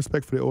 have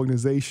respect for the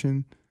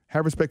organization,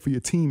 have respect for your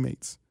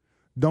teammates.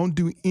 Don't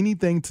do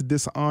anything to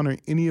dishonor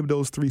any of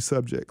those 3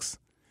 subjects.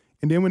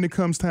 And then when it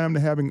comes time to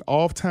having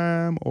off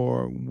time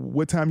or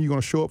what time you're going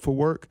to show up for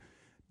work,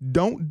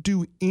 don't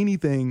do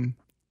anything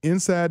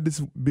inside this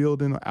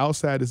building or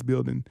outside this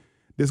building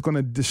that's going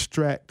to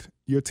distract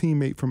your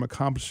teammate from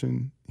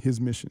accomplishing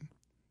his mission.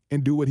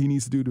 And do what he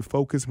needs to do to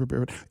focus and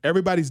prepare.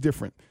 Everybody's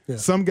different. Yeah.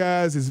 Some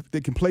guys they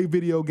can play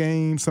video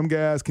games. Some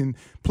guys can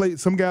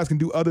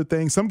do other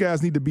things. Some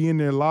guys need to be in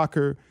their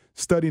locker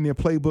studying their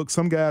playbook.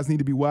 Some guys need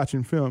to be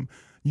watching film.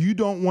 You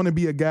don't want to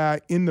be a guy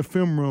in the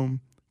film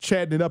room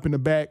chatting it up in the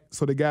back,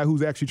 so the guy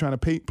who's actually trying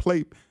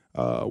to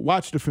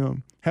watch the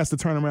film has to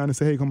turn around and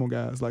say, "Hey, come on,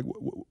 guys! Like,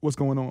 what's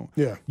going on?"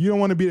 Yeah. You don't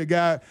want to be the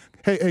guy.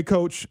 Hey,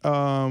 coach.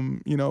 I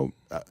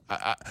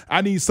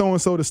need so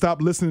and so to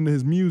stop listening to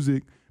his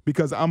music,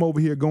 because I'm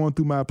over here going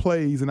through my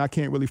plays and I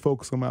can't really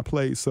focus on my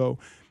plays. So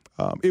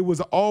it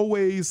was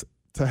always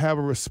to have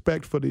a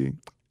respect for the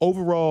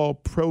overall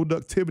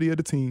productivity of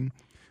the team,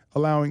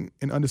 allowing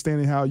and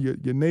understanding how your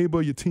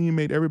neighbor, your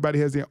teammate, everybody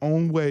has their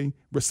own way,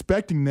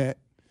 respecting that,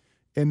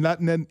 and not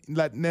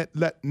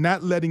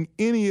letting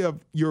any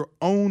of your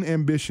own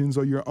ambitions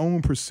or your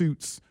own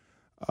pursuits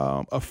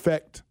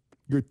affect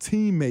your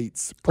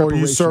teammates' preparation.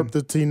 Or usurp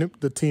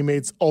the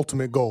teammates'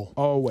 ultimate goal.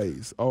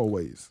 Always. All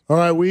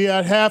right, we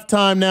at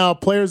halftime now.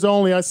 Players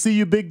only. I see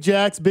you, Big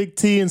Jax, Big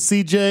T, and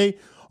CJ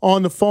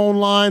on the phone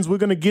lines. We're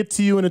going to get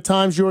to you in the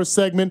Time's Yours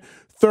segment,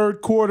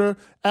 third quarter,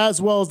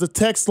 as well as the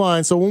text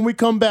line. So when we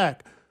come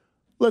back,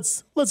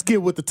 let's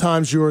get with the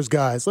Time's Yours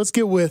guys. Let's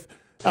get with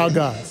our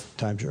guys.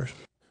 Time's Yours.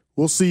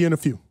 We'll see you in a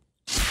few.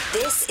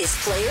 This is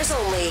Players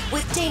Only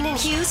with Danon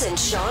Hughes and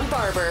Sean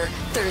Barber.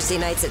 Thursday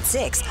nights at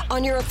 6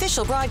 on your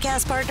official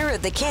broadcast partner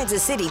of the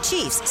Kansas City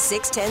Chiefs,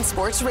 610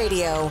 Sports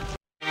Radio.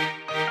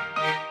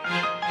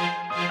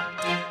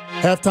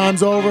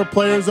 Halftime's over.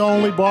 Players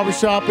Only.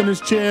 Barbershop in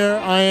his chair.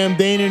 I am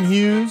Danon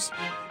Hughes.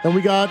 And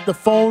we got the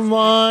phone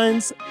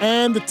lines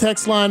and the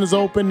text line is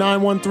open,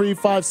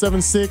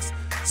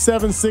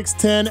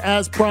 913-576-7610.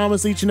 As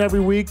promised, each and every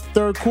week,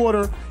 third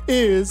quarter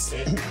is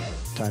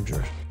Time's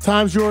Yours.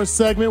 Time's Yours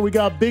segment. We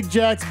got Big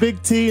Jax,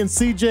 Big T, and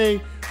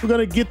CJ. We're going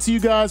to get to you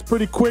guys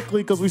pretty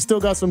quickly because we still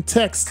got some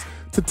texts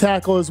to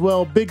tackle as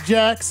well. Big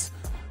Jax,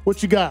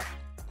 what you got?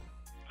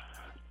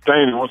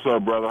 Danny, what's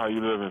up, brother? How you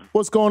living?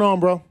 What's going on,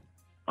 bro?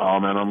 Oh,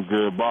 man, I'm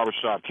good.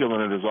 Barbershop killing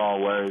it as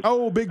always.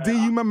 Oh, Big D,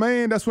 you my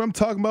man. That's what I'm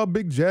talking about,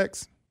 Big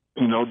Jax.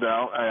 No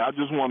doubt. Hey, I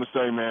just want to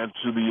say, man,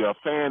 to the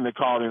fan that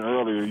called in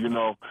earlier,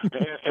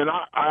 and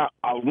I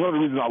one of the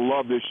reasons I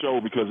love this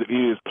show because it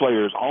is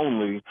players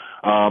only,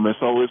 and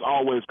so it's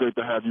always great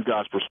to have you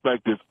guys'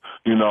 perspective,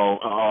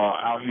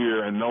 out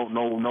here and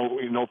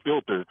no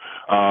filter.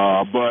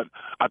 But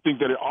I think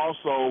that it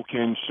also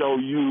can show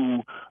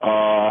you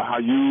how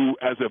you,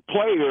 as a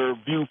player,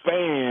 view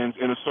fans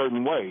in a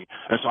certain way.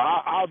 And so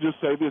I'll just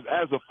say this: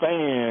 as a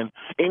fan,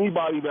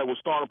 anybody that would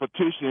start a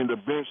petition to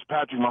bench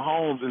Patrick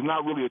Mahomes is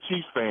not really a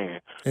Chiefs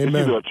fan. Amen. It's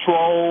either a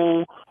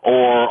troll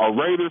or a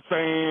Raiders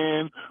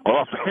fan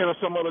or a fan of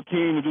some other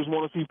team that just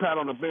want to see Pat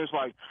on the bench.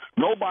 Like,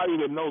 nobody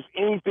that knows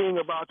anything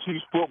about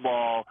Chiefs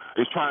football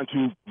is trying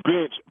to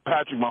bench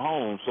Patrick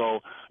Mahomes. So,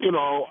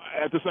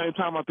 at the same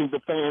time, I think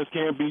the fans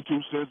can be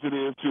too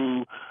sensitive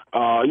to,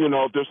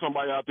 if there's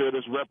somebody out there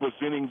that's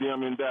representing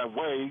them in that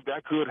way,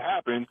 that could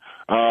happen.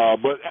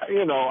 But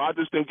I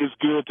just think it's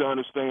good to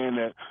understand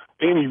that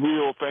any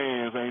real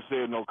fans ain't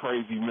said no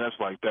crazy mess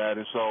like that.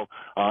 And so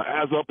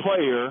as a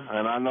player,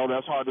 and I know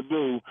that's hard to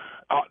do,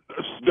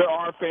 there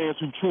are fans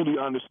who truly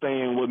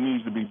understand what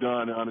needs to be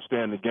done and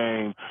understand the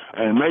game,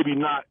 and maybe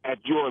not at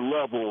your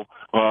level,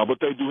 but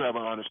they do have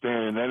an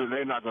understanding.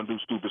 They're not going to do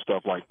stupid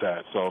stuff like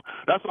that. So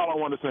that's all I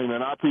want to say,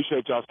 man. I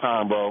appreciate y'all's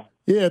time, bro.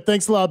 Yeah,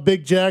 thanks a lot,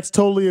 Big Jacks.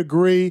 Totally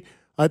agree.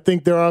 I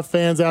think there are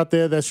fans out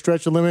there that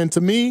stretch the limit. And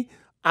to me,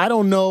 I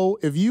don't know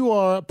if you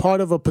are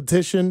part of a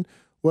petition,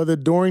 whether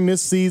during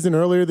this season,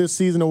 earlier this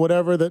season, or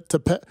whatever, that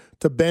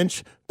to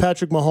bench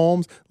Patrick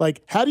Mahomes.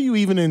 Like, how do you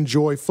even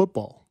enjoy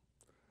football?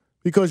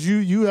 Because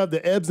you have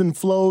the ebbs and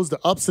flows, the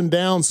ups and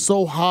downs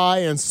so high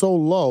and so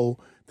low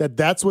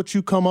that's what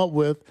you come up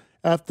with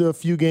after a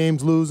few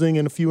games losing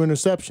and a few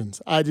interceptions.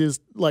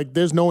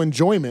 There's no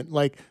enjoyment.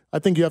 Like, I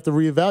think you have to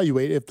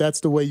reevaluate if that's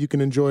the way you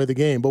can enjoy the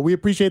game. But we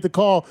appreciate the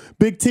call.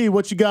 Big T,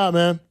 what you got,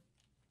 man?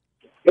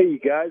 Hey, you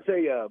guys.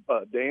 Hey,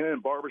 Dana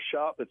and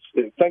Barbershop.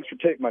 Thanks for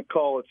taking my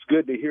call. It's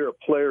good to hear a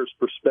player's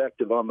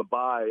perspective on the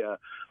bye.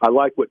 I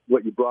like what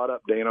you brought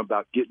up, Dana,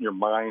 about getting your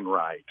mind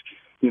right.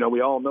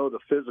 We all know the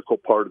physical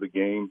part of the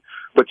game,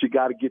 but you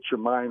got to get your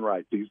mind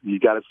right. You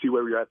got to see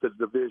where you're at the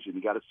division.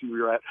 You got to see where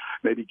you're at,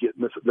 maybe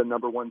getting the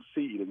number one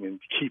seed and then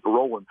keep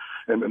rolling.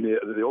 And then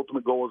the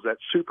ultimate goal is that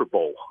Super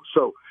Bowl.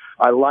 So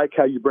I like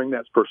how you bring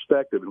that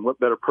perspective, and what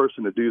better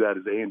person to do that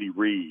is Andy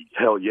Reid.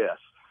 Hell yes.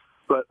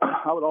 But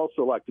I would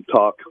also like to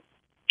talk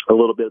a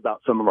little bit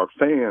about some of our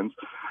fans.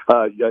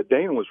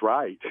 Dana was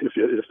right. If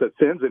it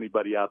offends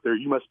anybody out there,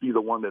 you must be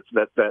the one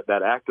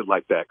that acted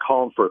like that,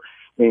 calling for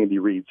Andy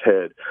Reid's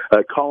head,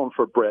 calling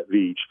for Brett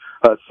Veach,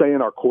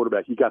 saying our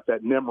quarterback. You got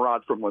that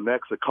Nimrod from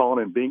Lenexa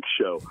calling in Bink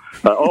show.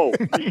 You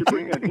should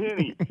bring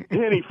in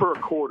Henny for a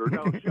quarter.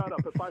 No, shut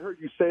up. If I heard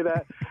you say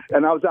that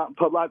and I was out in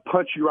public, I'd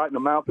punch you right in the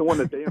mouth. There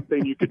wasn't a damn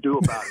thing you could do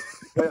about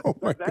it.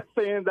 That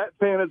fan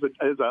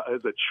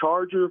is a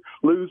Charger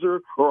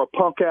loser or a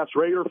punk ass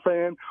Raider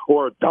fan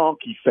or a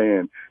donkey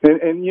fan.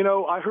 And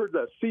I heard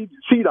the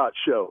C-Dot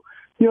show.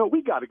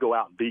 We got to go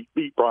out and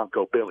beat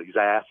Bronco Billy's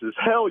asses.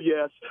 Hell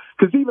yes.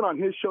 Because even on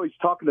his show, he's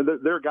talking to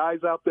their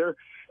guys out there,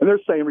 and they're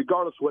saying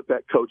regardless of what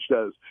that coach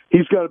does,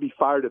 he's going to be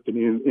fired at the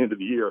end of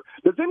the year.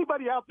 Does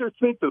anybody out there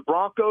think the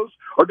Broncos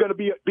are going to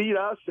beat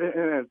us and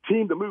a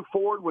team to move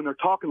forward when they're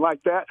talking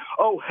like that?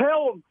 Oh,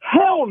 hell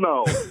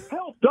no.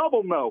 Hell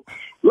double no.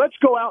 Let's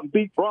go out and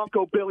beat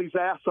Bronco Billy's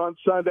ass on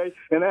Sunday,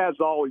 and as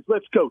always,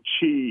 let's go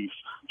Chiefs.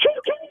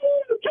 Choo-choo!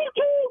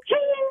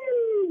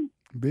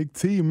 Big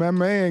T, my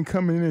man,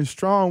 coming in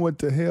strong with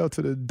the hell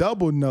to the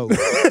double no.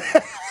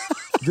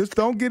 Just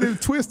don't get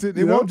it twisted.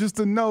 It wasn't just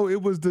a no.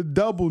 It was the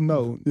double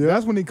no. Yep.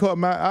 That's when he caught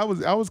I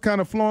was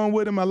kind of flowing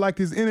with him. I liked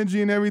his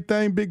energy and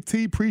everything. Big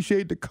T,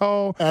 appreciate the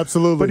call.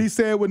 Absolutely. But he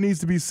said what needs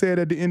to be said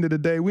at the end of the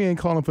day. We ain't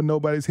calling for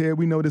nobody's head.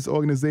 We know this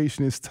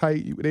organization is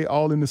tight. They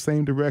all in the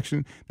same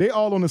direction. They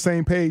all on the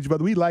same page,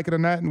 whether we like it or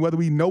not, and whether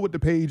we know what the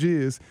page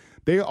is.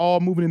 They all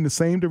moving in the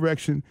same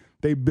direction.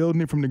 They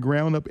building it from the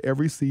ground up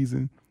every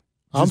season.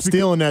 I'm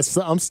stealing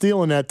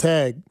that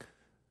tag,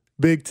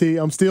 Big T.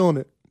 I'm stealing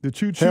it. The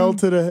choo-choo. Hell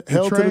to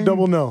the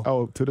double no.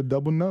 Oh, to the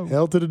double no.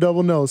 Hell to the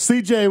double no.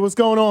 CJ, what's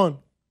going on?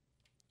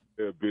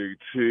 Yeah, Big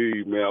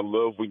T, man, I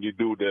love when you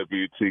do that,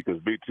 Big T, because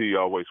Big T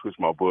always switch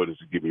my buttons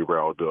to get me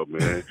riled up,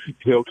 man.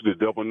 Hell to the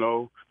double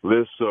no.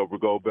 Let's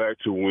go back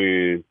to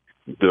when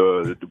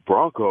the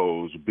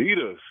Broncos beat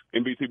us.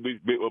 And Big T,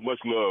 much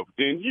love.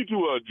 And you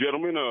two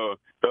gentlemen,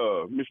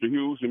 Mr.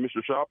 Hughes and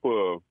Mr. Shop,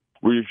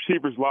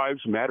 receivers' lives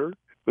matter.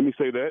 Let me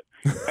say that.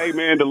 Hey,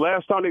 man, the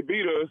last time they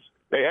beat us,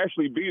 they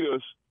actually beat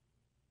us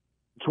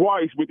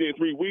twice within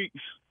 3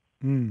 weeks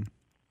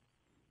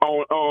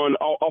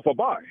off a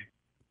bye.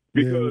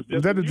 Because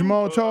Was that the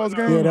Jamal Charles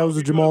game? Yeah, that was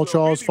the Jamal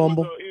Charles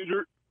fumble.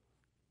 Injured,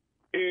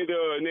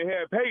 and they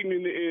had Peyton,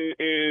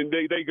 and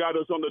they got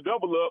us on the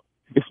double up.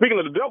 And speaking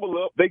of the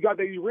double up, they got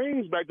their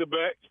rings back to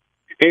back,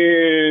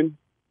 and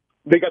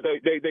they got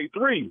they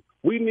three.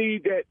 We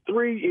need that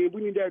three, and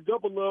we need that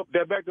double up,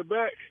 that back to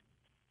back.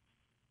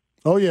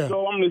 Oh yeah.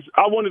 So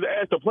I wanted to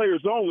ask the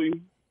players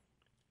only,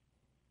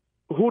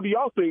 who do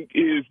y'all think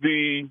is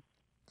the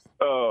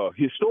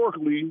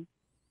historically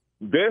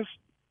best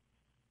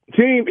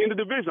team in the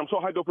division? I'm so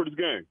hyped up for this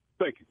game.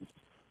 Thank you.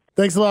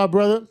 Thanks a lot,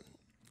 brother.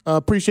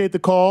 Appreciate the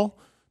call.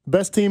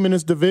 Best team in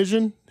this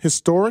division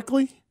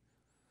historically?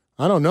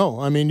 I don't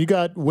know. I mean, you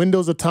got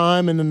windows of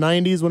time in the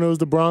 90s when it was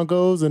the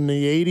Broncos, and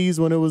the 80s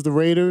when it was the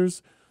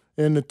Raiders,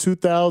 in the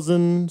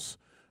 2000s.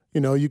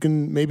 You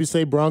can maybe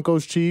say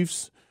Broncos,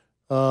 Chiefs.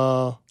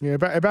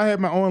 If I had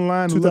my own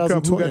line to look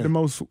up who got the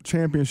most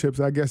championships,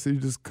 I guess it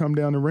just come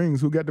down to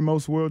rings. Who got the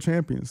most world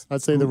champions?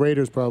 I'd say the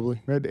Raiders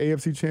probably. Had the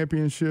AFC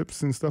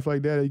championships and stuff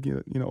like that.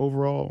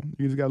 Overall,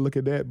 you just got to look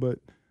at that. But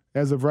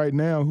as of right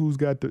now, who's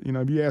got the?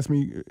 If you ask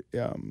me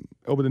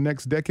over the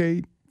next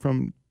decade,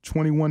 from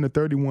 21 to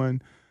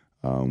 31,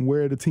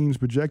 where are the teams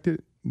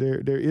projected?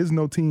 There is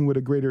no team with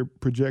a greater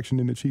projection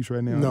than the Chiefs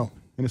right now. No.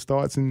 And it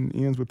starts and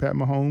ends with Pat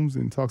Mahomes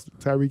and talks to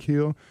Tyreek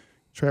Hill,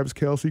 Travis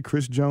Kelce,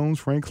 Chris Jones,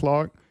 Frank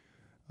Clark.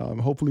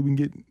 Hopefully we can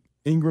get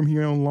Ingram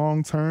here on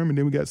long term. And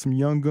then we got some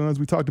young guns.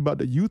 We talked about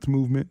the youth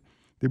movement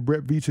that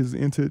Brett Veach has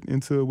entered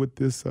into with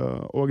this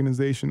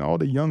organization, all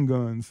the young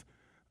guns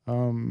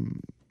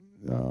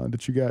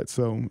that you got.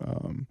 So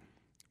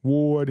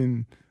Ward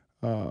and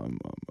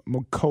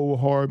McCole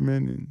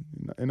Hardman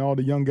and all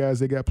the young guys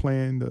they got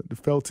playing, the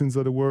Feltons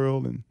of the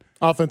world, and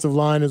offensive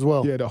line as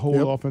well. Yeah, the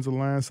whole offensive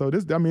line. So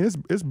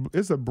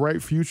it's a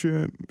bright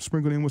future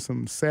sprinkled in with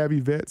some savvy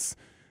vets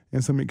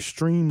and some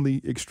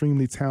extremely,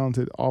 extremely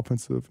talented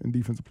offensive and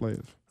defensive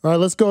players. All right,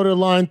 let's go to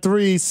line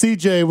 3.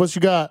 CJ, what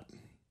you got?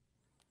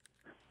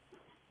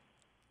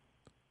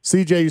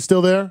 CJ, you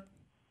still there?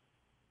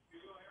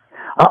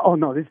 Oh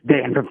no, this is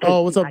Dan from.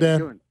 Oh, what's up,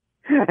 Dan?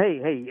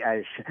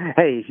 Hey,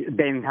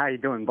 Dan, how you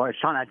doing, boy?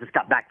 Sean, I just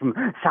got back from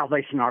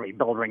Salvation Army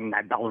bell ring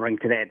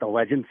today at the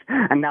Legends,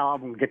 and now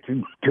I'm going to get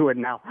to it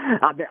now.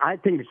 I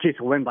think the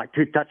Chiefs will win by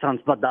 2 touchdowns,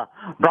 but the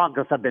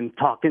Broncos have been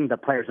talking, the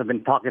players have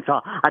been talking,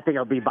 so I think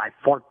it'll be by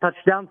 4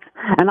 touchdowns.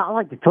 And I'd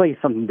like to tell you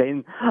something,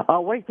 Dan.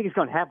 What do you think is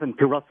going to happen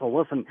to Russell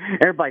Wilson?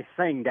 Everybody's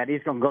saying that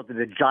he's going to go to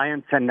the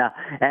Giants, and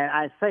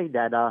I say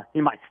that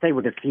he might stay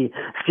with the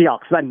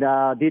Seahawks.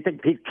 And do you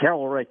think Pete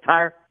Carroll will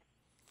retire?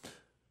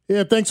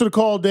 Yeah, thanks for the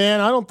call,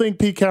 Dan. I don't think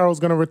Pete Carroll's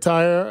going to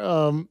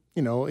retire.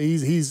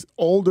 He's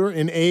older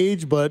in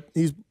age, but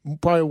he's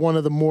probably one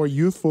of the more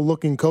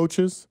youthful-looking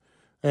coaches.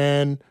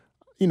 And,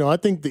 I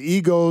think the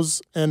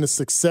egos and the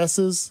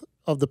successes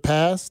of the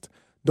past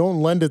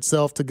don't lend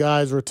itself to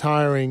guys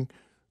retiring,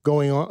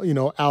 going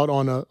on, out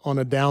on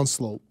a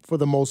downslope for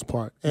the most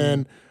part. Mm-hmm.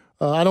 And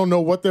I don't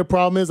know what their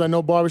problem is. I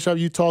know, Barbershop,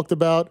 you talked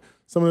about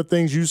some of the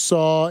things you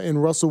saw in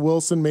Russell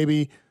Wilson,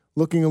 maybe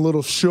looking a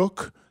little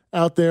shook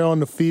out there on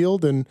the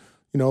field, and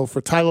for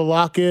Tyler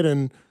Lockett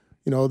and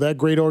that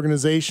great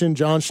organization,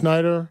 John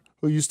Schneider,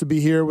 who used to be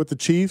here with the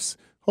Chiefs,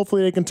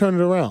 hopefully they can turn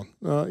it around.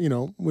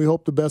 We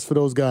hope the best for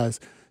those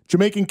guys.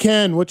 Jamaican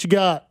Ken, what you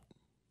got?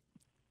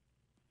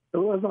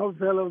 What's up,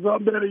 fellas?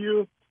 I'm better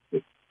you.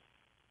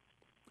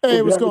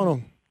 Hey, what's going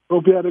on?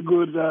 Hope you had a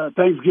good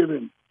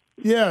Thanksgiving.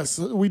 Yes,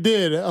 we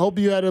did. I hope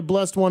you had a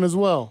blessed one as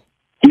well.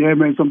 Yeah,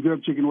 man, some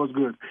jerk chicken was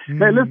good.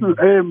 Hey,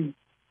 listen,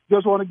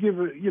 just want to give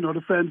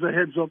the fans a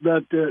heads up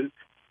that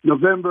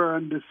November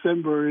and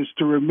December is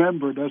to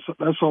remember. That's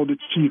how the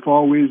Chief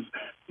always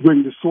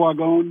bring the swag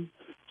on.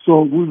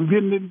 So we've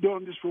been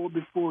down this road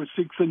before,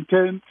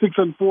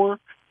 6-4,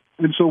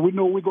 and so we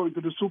know we're going to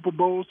the Super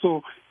Bowl.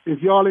 So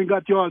if y'all ain't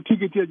got y'all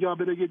ticket yet, y'all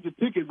better get your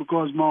ticket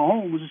because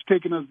Mahomes is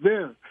taking us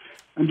there.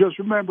 And just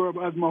remember,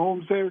 as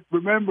Mahomes said,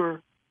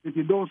 remember if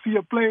you don't see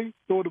a play,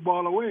 throw the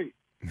ball away.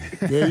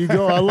 There you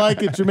go. I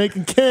like it.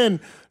 Jamaican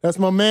Ken, that's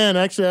my man.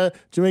 Actually,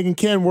 Jamaican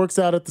Ken works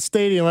out at the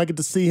stadium. I get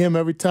to see him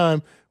every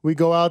time we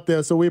go out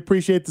there. So we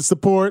appreciate the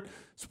support.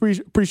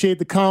 Appreciate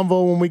the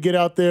convo when we get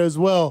out there as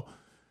well.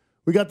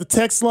 We got the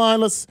text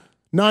line. Let's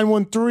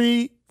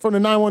 913 from the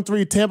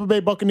 913. Tampa Bay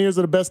Buccaneers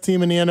are the best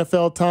team in the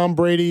NFL. Tom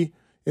Brady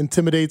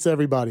intimidates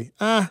everybody.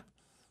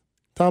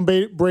 Tom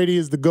Brady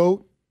is the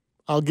GOAT.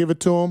 I'll give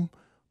it to him,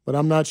 but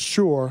I'm not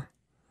sure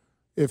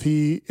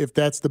if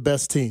that's the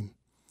best team.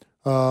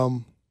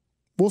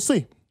 We'll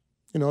see.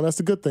 That's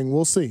a good thing.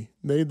 We'll see.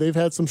 They've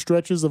had some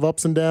stretches of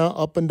up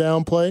and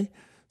down play,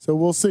 so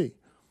we'll see.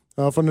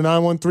 From the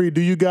 913,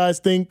 do you guys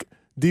think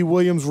D.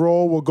 Williams'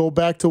 role will go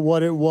back to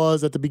what it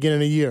was at the beginning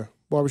of the year?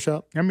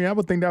 Barbershop? I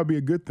would think that would be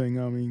a good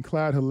thing.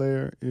 Clyde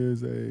Hilaire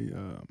is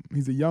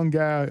he's a young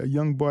guy, a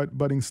young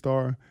budding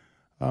star.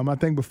 I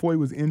think before he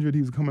was injured,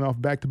 he was coming off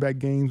back-to-back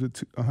games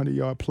with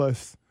 100-yard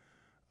plus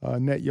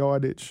net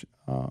yardage.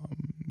 Now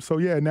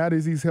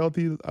that he's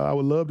healthy, I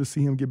would love to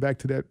see him get back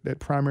to that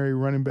primary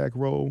running back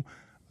role.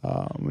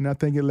 And I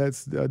think it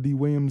lets D.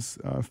 Williams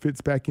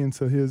fits back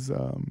into his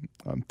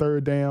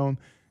third down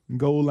and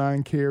goal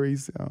line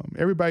carries.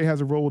 Everybody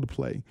has a role to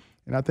play.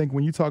 And I think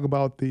when you talk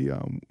about the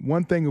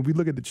one thing, if we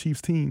look at the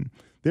Chiefs team,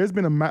 there's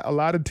been a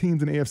lot of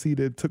teams in the AFC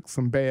that took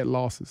some bad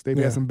losses. They've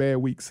had some bad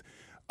weeks,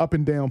 up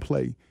and down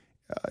play.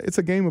 It's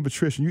a game of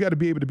attrition. You got to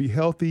be able to be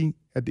healthy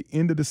at the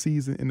end of the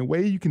season. And the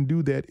way you can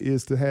do that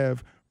is to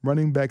have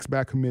running backs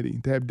by committee,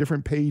 to have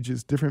different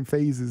pages, different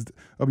phases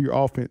of your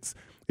offense.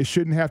 It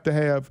shouldn't have to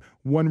have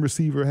one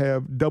receiver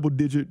have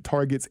double-digit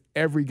targets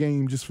every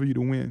game just for you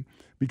to win.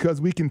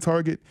 Because we can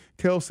target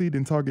Kelce,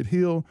 then target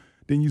Hill,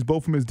 then use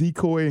both of them as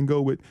decoy and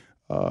go with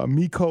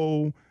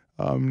Miko.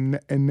 And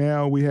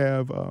now we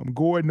have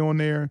Gordon on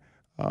there.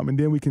 And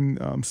then we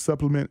can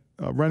supplement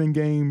running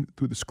game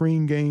through the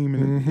screen game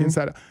and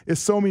inside. There's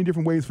so many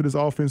different ways for this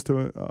offense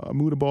to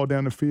move the ball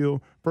down the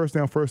field, first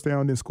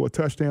down, then score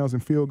touchdowns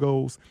and field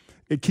goals.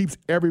 It keeps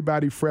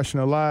everybody fresh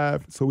and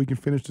alive so we can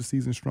finish the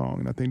season strong,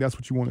 and I think that's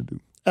what you want to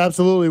do.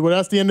 Absolutely. Well,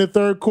 that's the end of the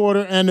third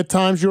quarter and the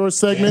Time's Yours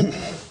segment.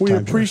 We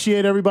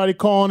appreciate everybody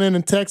calling in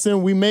and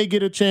texting. We may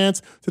get a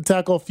chance to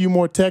tackle a few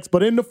more texts,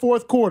 but in the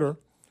fourth quarter,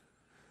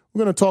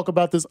 we're going to talk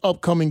about this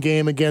upcoming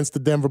game against the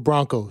Denver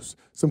Broncos.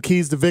 Some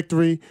keys to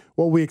victory,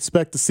 what we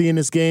expect to see in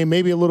this game,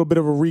 maybe a little bit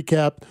of a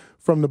recap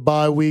from the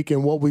bye week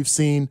and what we've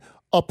seen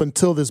up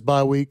until this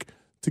bye week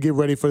to get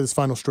ready for this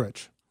final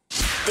stretch.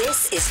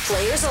 This is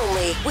Players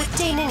Only with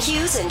Danon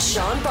Hughes and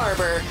Sean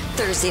Barber.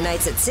 Thursday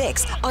nights at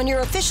 6 on your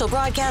official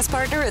broadcast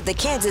partner of the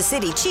Kansas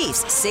City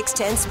Chiefs,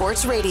 610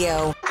 Sports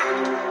Radio.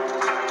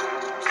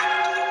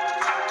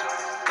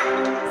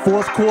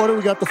 Fourth quarter,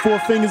 we got the four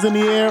fingers in the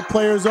air,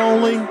 Players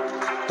Only.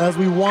 As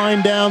we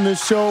wind down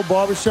this show,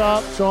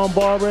 Barbershop, Sean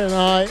Barber, and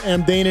I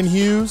am Danon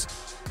Hughes.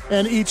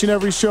 And each and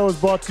every show is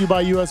brought to you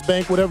by U.S.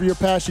 Bank. Whatever your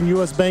passion,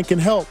 U.S. Bank can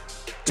help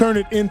turn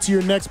it into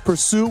your next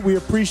pursuit. We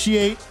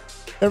appreciate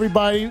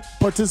everybody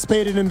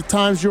participated in the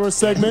Time's Yours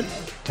segment.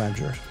 Time's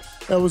Yours.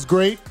 That was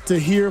great to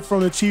hear from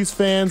the Chiefs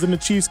fans in the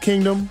Chiefs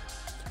Kingdom.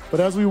 But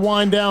as we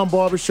wind down,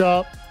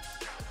 Barbershop,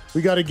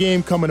 we got a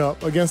game coming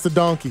up against the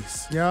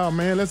Donkeys. Yeah,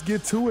 man, let's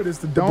get to it. It's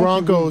the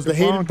Broncos, the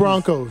hated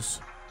Broncos.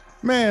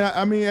 Man,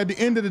 I mean, at the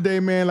end of the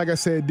day, man, like I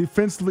said,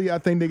 defensively, I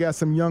think they got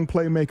some young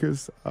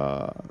playmakers.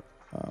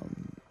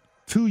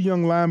 Two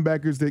young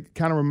linebackers that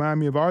kind of remind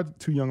me of our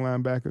two young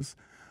linebackers,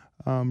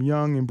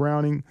 Young and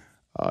Browning.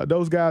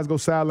 Those guys go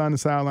sideline to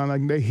sideline.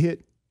 Like they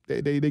hit,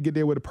 they get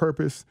there with a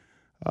purpose.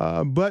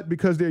 But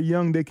because they're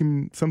young, they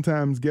can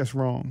sometimes guess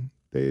wrong.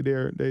 They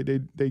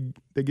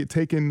get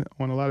taken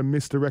on a lot of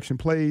misdirection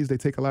plays. They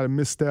take a lot of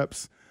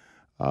missteps.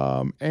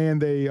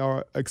 And they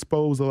are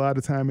exposed a lot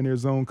of time in their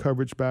zone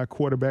coverage by a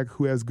quarterback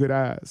who has good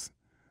eyes.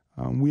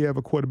 We have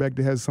a quarterback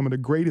that has some of the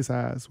greatest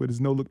eyes with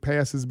his no-look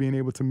passes, being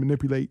able to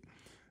manipulate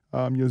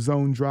your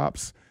zone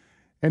drops.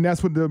 And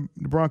that's what the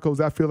Broncos,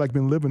 I feel like,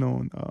 been living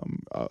on.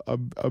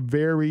 A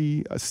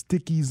very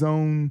sticky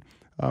zone.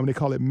 They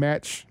call it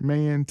match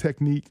man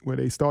technique, where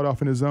they start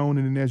off in a zone,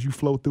 and then as you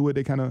flow through it,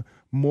 they kind of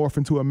morph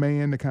into a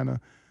man to kind of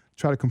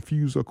try to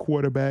confuse a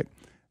quarterback.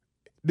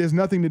 There's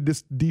nothing that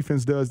this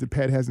defense does that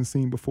Pat hasn't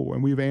seen before,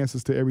 and we have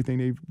answers to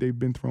everything they've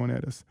been throwing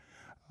at us.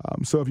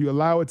 So if you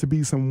allow it to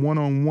be some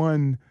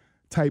one-on-one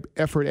type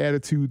effort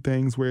attitude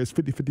things where it's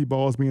 50-50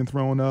 balls being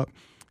thrown up,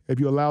 if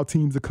you allow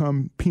teams to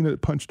come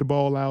peanut punch the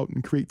ball out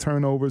and create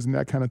turnovers and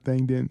that kind of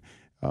thing, then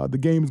the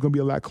game is going to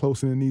be a lot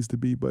closer than it needs to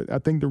be. But I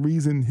think the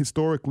reason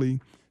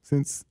historically,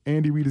 since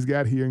Andy Reid has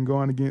got here and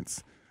gone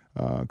against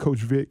Coach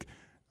Vic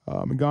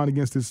and gone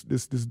against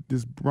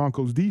this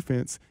Broncos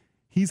defense,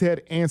 he's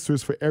had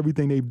answers for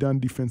everything they've done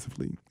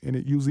defensively, and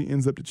it usually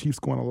ends up the Chiefs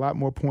scoring a lot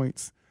more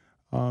points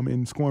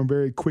and scoring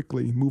very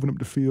quickly, moving up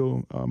the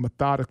field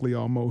methodically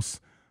almost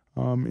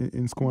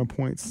in scoring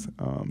points.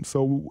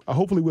 So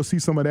hopefully we'll see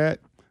some of that.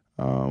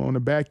 On the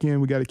back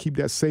end, we got to keep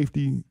that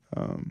safety,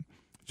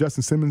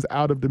 Justin Simmons,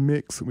 out of the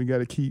mix. We got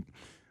to keep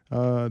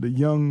the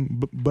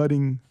young,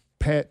 budding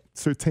Pat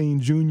Surtain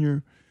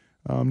Jr.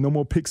 No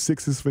more pick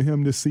sixes for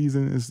him this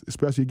season,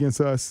 especially against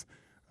us,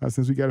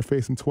 since we got to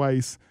face him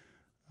twice.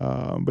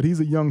 But he's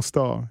a young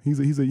star. He's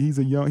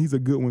a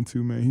good one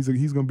too, man.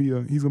 He's gonna be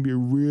a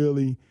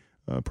really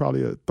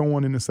probably a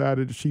thorn in the side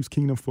of the Chiefs'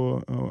 kingdom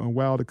for a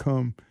while to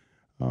come.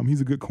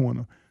 He's a good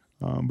corner,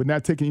 but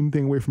not taking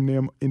anything away from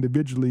them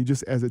individually.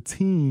 Just as a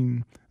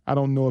team, I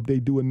don't know if they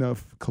do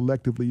enough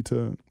collectively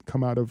to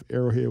come out of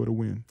Arrowhead with a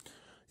win.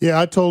 Yeah,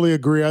 I totally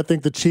agree. I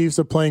think the Chiefs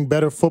are playing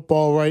better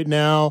football right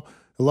now.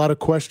 A lot of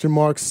question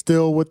marks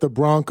still with the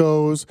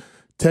Broncos.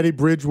 Teddy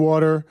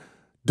Bridgewater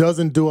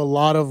doesn't do a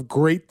lot of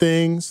great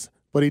things,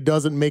 but he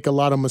doesn't make a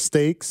lot of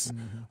mistakes.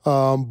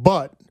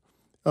 But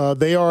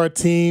they are a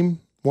team.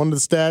 One of the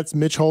stats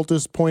Mitch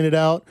Holthus pointed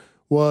out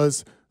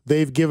was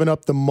they've given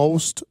up the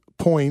most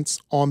points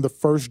on the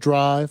first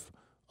drive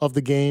of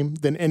the game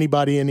than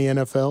anybody in the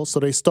NFL. So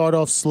they start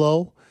off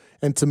slow.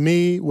 And to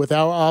me, with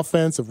our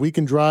offense, if we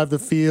can drive the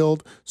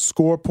field,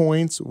 score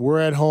points, we're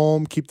at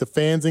home, keep the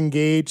fans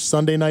engaged,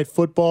 Sunday Night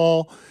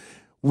Football,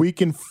 we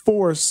can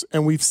force,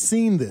 and we've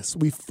seen this,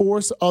 we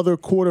force other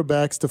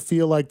quarterbacks to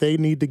feel like they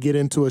need to get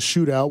into a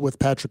shootout with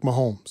Patrick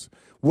Mahomes,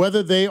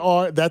 whether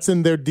that's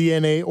in their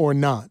DNA or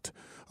not.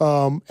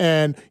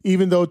 And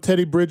even though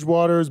Teddy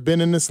Bridgewater has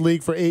been in this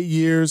league for 8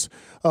 years,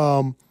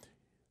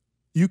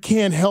 you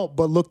can't help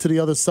but look to the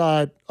other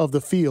side of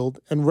the field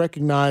and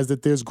recognize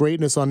that there's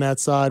greatness on that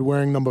side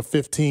wearing number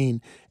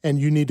 15, and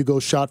you need to go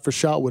shot for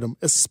shot with them,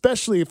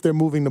 especially if they're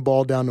moving the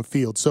ball down the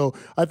field. So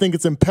I think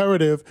it's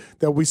imperative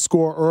that we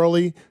score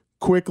early,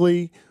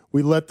 quickly.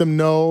 We let them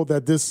know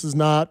that this is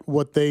not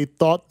what they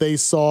thought they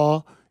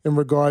saw in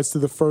regards to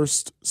the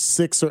first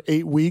 6 or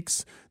 8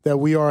 weeks, that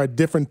we are a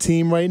different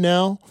team right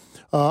now.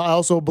 I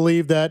also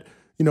believe that,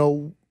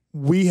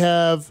 we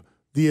have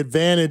the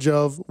advantage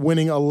of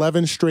winning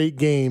 11 straight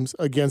games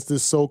against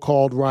this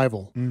so-called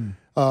rival.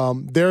 I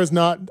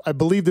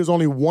believe there's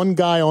only one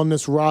guy on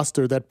this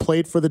roster that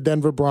played for the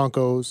Denver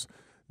Broncos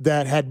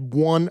that had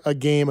won a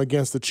game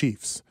against the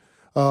Chiefs.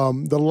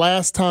 The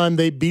last time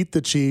they beat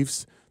the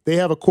Chiefs, they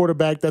have a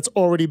quarterback that's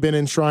already been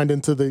enshrined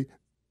into the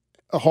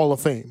Hall of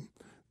Fame.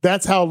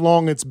 That's how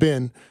long it's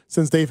been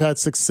since they've had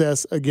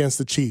success against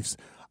the Chiefs.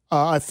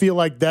 I feel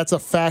like that's a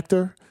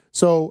factor.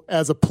 So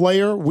as a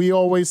player, I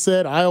always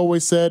said,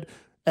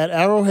 at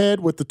Arrowhead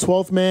with the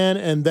 12th man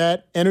and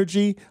that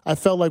energy, I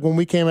felt like when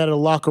we came out of the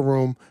locker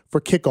room for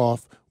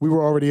kickoff, we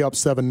were already up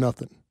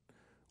 7-0.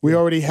 We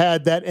already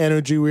had that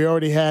energy. We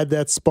already had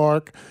that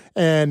spark.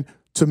 And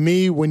to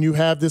me, when you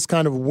have this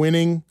kind of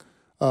winning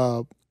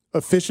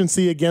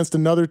efficiency against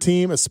another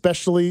team,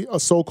 especially a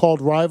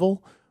so-called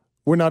rival,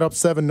 we're not up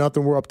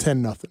 7-0, we're up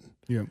 10-0.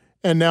 Yeah.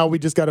 And now we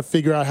just got to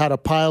figure out how to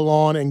pile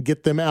on and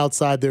get them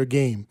outside their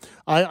game.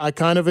 I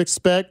kind of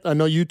expect, I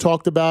know you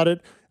talked about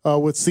it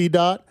with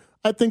C-Dot,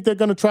 I think they're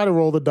going to try to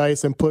roll the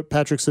dice and put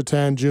Patrick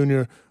Surtain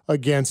Jr.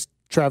 against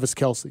Travis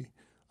Kelce.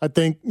 I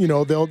think,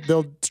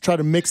 they'll try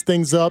to mix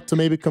things up to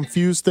maybe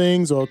confuse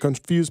things or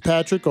confuse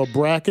Patrick or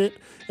bracket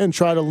and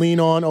try to lean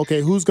on,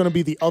 okay, who's going to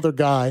be the other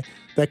guy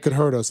that could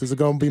hurt us? Is it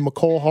going to be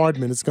McCole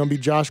Hardman? Is it going to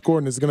be Josh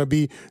Gordon? Is it going to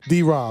be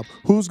D-Rob?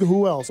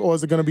 Who else? Or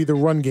is it going to be the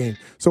run game?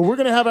 So we're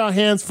going to have our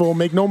hands full.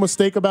 Make no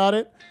mistake about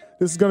it.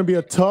 This is going to be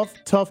a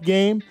tough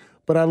game,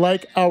 but I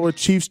like our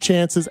Chiefs'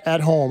 chances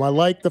at home. I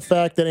like the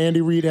fact that Andy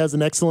Reid has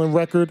an excellent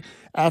record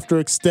after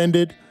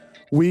extended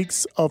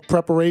weeks of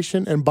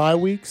preparation and bye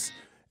weeks,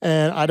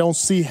 and I don't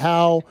see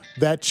how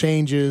that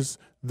changes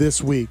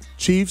this week.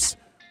 Chiefs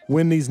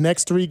win these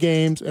next 3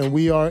 games, and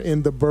we are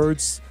in the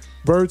bird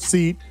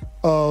seat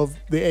of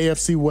the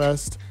AFC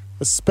West,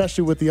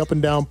 especially with the up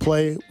and down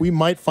play. We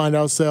might find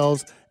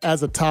ourselves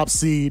as a top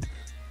seed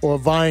or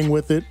vying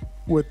with it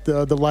with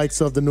the likes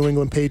of the New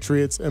England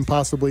Patriots and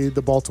possibly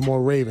the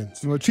Baltimore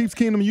Ravens. Well, Chiefs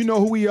Kingdom, you know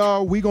who we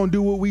are. We're going to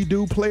do what we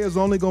do. Players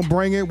only going to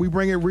bring it. We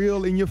bring it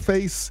real in your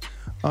face,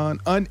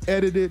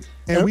 unedited.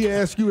 And we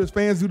ask you as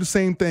fans do the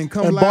same thing.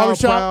 Come and loud,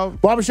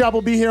 proud. Barbershop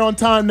will be here on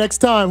time next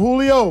time.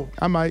 Julio.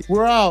 I might.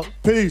 We're out.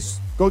 Peace.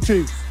 Go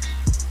Chiefs.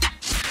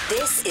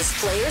 This is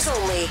Players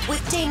Only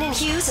with Danon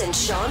Hughes and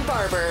Sean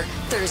Barber.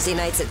 Thursday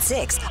nights at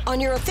 6 on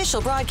your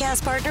official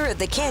broadcast partner of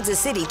the Kansas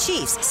City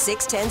Chiefs,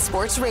 610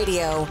 Sports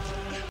Radio.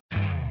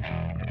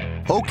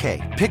 Okay,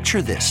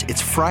 picture this.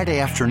 It's Friday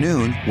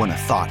afternoon when a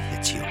thought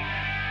hits you.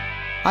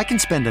 I can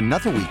spend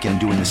another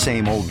weekend doing the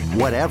same old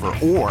whatever,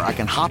 or I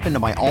can hop into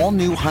my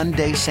all-new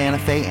Hyundai Santa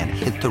Fe and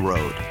hit the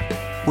road.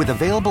 With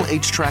available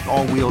H-Track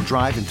all-wheel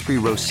drive and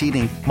 3-row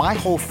seating, my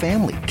whole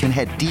family can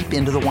head deep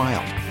into the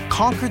wild.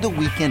 Conquer the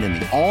weekend in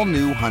the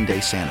all-new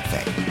Hyundai Santa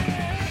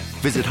Fe.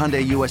 Visit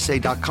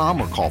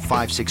HyundaiUSA.com or call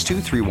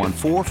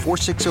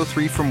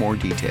 562-314-4603 for more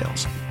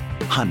details.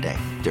 Hyundai,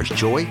 there's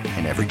joy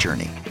in every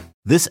journey.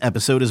 This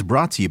episode is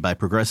brought to you by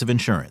Progressive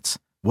Insurance.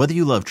 Whether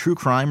you love true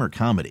crime or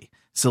comedy,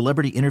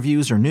 celebrity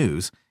interviews or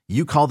news,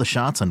 you call the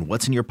shots on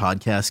what's in your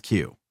podcast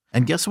queue.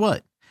 And guess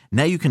what?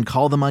 Now you can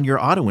call them on your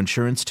auto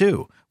insurance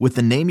too with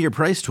the Name Your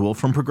Price tool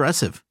from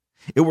Progressive.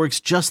 It works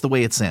just the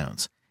way it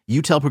sounds.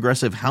 You tell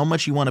Progressive how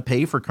much you want to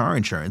pay for car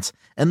insurance,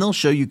 and they'll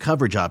show you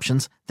coverage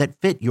options that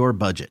fit your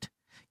budget.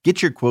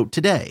 Get your quote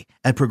today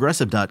at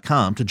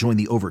Progressive.com to join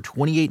the over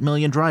 28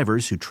 million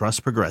drivers who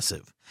trust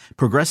Progressive.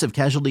 Progressive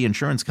Casualty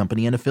Insurance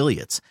Company and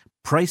Affiliates.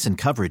 Price and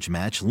coverage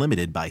match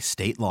limited by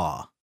state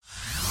law.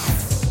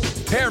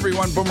 Hey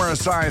everyone, Boomer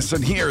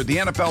Esiason here. The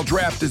NFL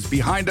Draft is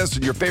behind us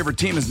and your favorite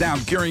team is now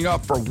gearing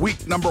up for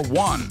week number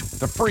 1.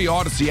 The free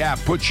Odyssey app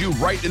puts you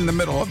right in the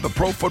middle of the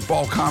pro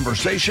football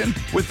conversation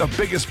with the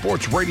biggest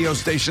sports radio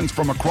stations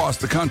from across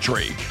the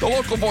country. The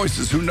local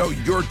voices who know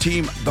your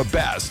team the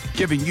best,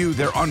 giving you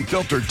their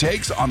unfiltered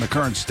takes on the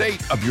current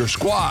state of your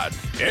squad.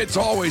 It's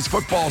always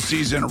football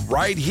season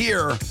right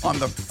here on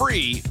the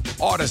free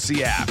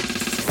Odyssey app.